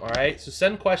come, all right? So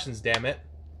send questions, damn it.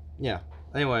 Yeah.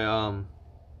 Anyway,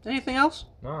 anything else?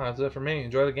 No, that's it for me.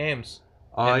 Enjoy the games.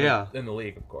 In the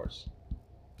league, of course.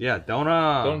 Yeah, don't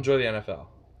enjoy the NFL.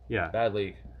 Yeah. Bad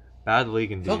league. Bad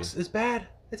league indeed. Folks, it's bad.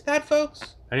 It's bad,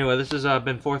 folks. Anyway, this has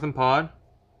been Fourth and Pod.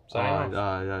 Signing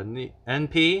off.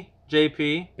 NP,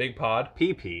 JP. Big Pod.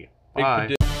 PP.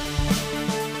 Big